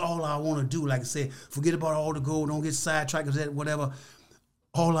 And that's all I want to do. Like I said, forget about all the gold, don't get sidetracked or that, whatever.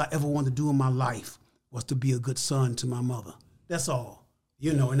 All I ever wanted to do in my life was to be a good son to my mother. That's all.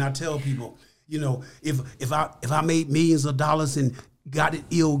 And I tell people, if I made millions of dollars and got it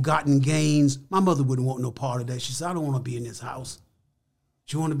ill-gotten gains, my mother wouldn't want no part of that. She said, "I don't want to be in this house."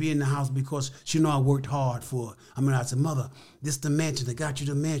 She wanted to be in the house because she know I worked hard for it. I said, "Mother, this the mansion. They got you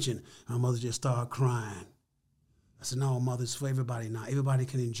the mansion." My mother just started crying. I said, "No, Mother, it's for everybody now. Everybody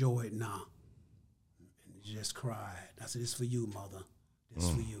can enjoy it now." And she just cried. I said, "It's for you, Mother. It's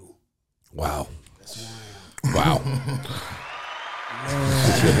for you." Wow. That's who I am. Wow.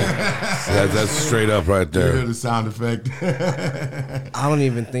 That's straight up right You there. hear the sound effect. I don't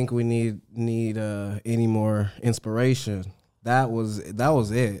even think we need any more inspiration. That was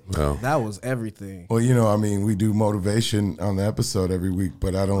it. Oh. That was everything. Well, we do motivation on the episode every week,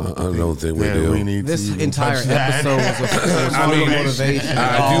 but I don't think we do. We need This to even entire touch that. episode was a motivation.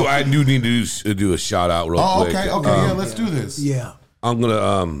 I do need to do a shout out real quick. Okay, yeah, let's do this. Yeah. I'm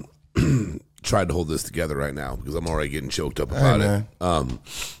gonna try to hold this together right now because I'm already getting choked up about it.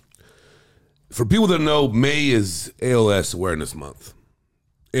 For people that know, May is ALS Awareness Month,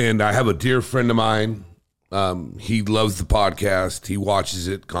 and I have a dear friend of mine. He loves the podcast. He watches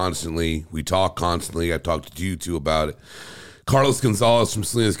it constantly. We talk constantly. I talked to you two about it. Carlos Gonzalez from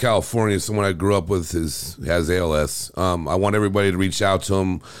Salinas, California, someone I grew up with, has ALS. I want everybody to reach out to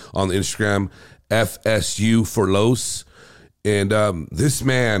him on the Instagram, FSU for Los. And this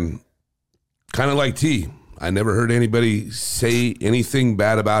man, kind of like T, I never heard anybody say anything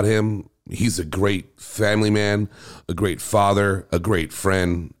bad about him. He's a great family man, a great father, a great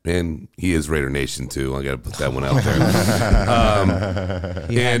friend, and he is Raider Nation too. I got to put that one out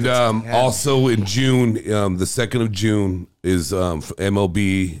there. Also in June, the 2nd of June is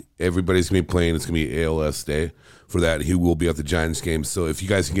MLB. Everybody's going to be playing. It's going to be ALS Day. For that, he will be at the Giants game. So if you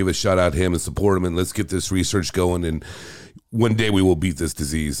guys can give a shout out to him and support him, and let's get this research going, and one day we will beat this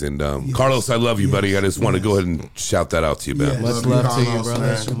disease. And Carlos, I love you, buddy. I just want to go ahead and shout that out to you, man. Much Love love you, to you, Carlos, brother.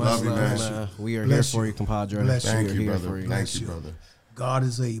 man. Much Love you, man. man. We are Bless here for you. you, compadre. Bless you. We are Thank you, here brother. for you. Thank you, brother. God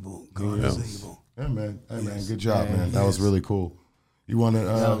is able. God is able. Yeah, man. Hey, man. Good job, man. That was really cool. You want to?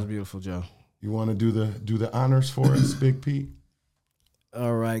 That was beautiful, Joe. You want to do the honors for us, Big P?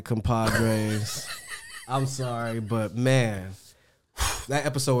 All right, compadres. I'm sorry, but man, that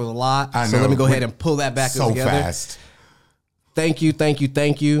episode was a lot. I So know. let me go ahead and pull that back So together. fast. Thank you.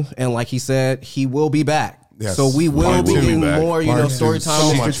 And like he said, he will be back. Yes. So we will Part be two. doing Back. more, Part two. story time So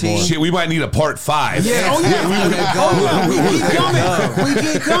with much Mr. T. more. Shit, we might need a part 5. Yeah, oh yeah, we keep coming. We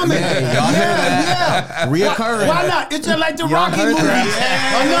keep coming. Y'all heard that? Reoccurring. Why not? It's just like the Y'all Rocky heard movie.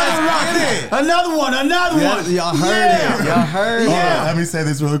 that? Another one. Yeah, y'all heard it. Y'all heard Yeah. Let me say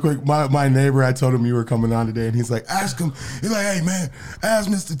this really quick. My neighbor, I told him you were coming on today, and he's like, ask him. He's like, hey man, ask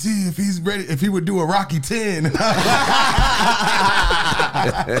Mr. T if he's ready, if he would do a Rocky 10. I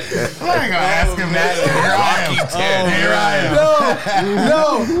ain't gonna ask him that. Here I am.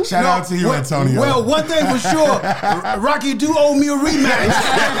 No. Shout out to you, Antonio. Well, one thing for sure, Rocky do owe me a rematch.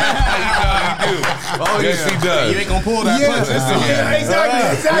 Oh, yes, he does. You ain't gonna pull that punch.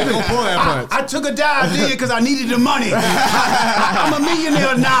 Exactly. Gonna pull that punch. I took a dive then because I needed the money. I'm a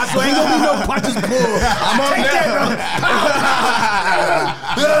millionaire now, so ain't gonna be no punches pulled. Take that, brother.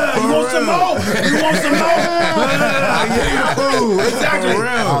 You want some more? Exactly. I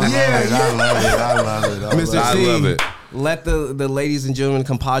love it. Mr. I T, love it. let the ladies and gentlemen,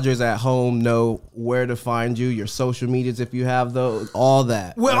 compadres at home know where to find you, your social medias if you have those, all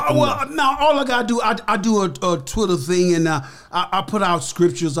that. Well, now all I gotta do, I do a Twitter thing, and I put out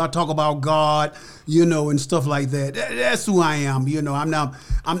scriptures. I talk about God, and stuff like that. That's who I am.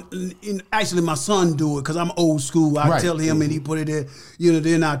 Actually, my son do it because I'm old school. I Right. tell him, and he put it there.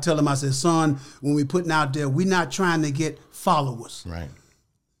 Then I tell him, I said, son, when we putting out there, we're not trying to get followers. Right.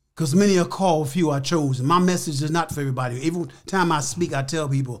 Because many are called, few are chosen. My message is not for everybody. Every time I speak, I tell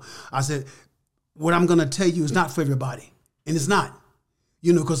people, I said, what I'm going to tell you is not for everybody. And it's not.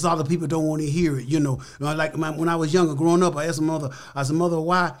 Because a lot of people don't want to hear it. Like when I was younger, growing up, I asked my mother, mother,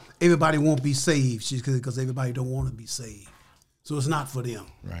 why everybody won't be saved? She said, because everybody don't want to be saved. So it's not for them.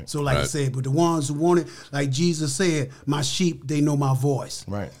 Right. So like I said, but the ones who want it, like Jesus said, my sheep, they know my voice.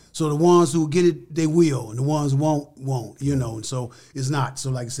 Right. So the ones who get it, they will. And the ones who won't, And so it's not. So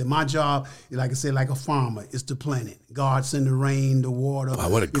like I said, my job, like I said, like a farmer, is to plant it. God send the rain, the water. Wow,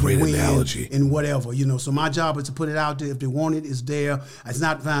 what a the great wind, analogy. And whatever, So my job is to put it out there. If they want it, it's there. It's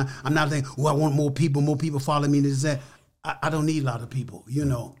not fine. I'm not thinking, I want more people follow me. This, that. I don't need a lot of people,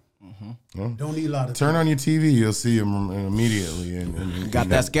 Don't need a lot of Turn on your TV, you'll see him immediately. And Got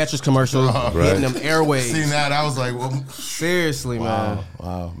that Skechers commercial hitting them airwaves. Seen that, I was like, well, Seriously, man.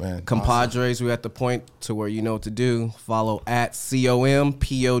 wow, man. Compadres, we're at the point to where you know what to do. Follow at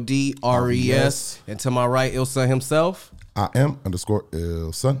COMPODRES. And to my right, Ilsa himself. I am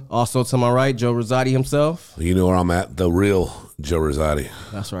 _ son. Also to my right, Joe Rosati himself. You know where I'm at? The real Joe Rosati.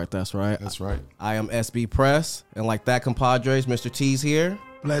 That's right. That's right. I am SB Press. And like that, compadres, Mr. T's here.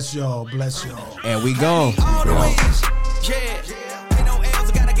 Bless y'all. And we gone. All the wins. Yeah. Ain't no L's,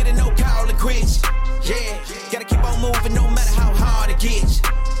 I gotta get a no call and quits. Yeah. Gotta keep on moving no matter how hard it gets.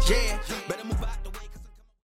 Yeah.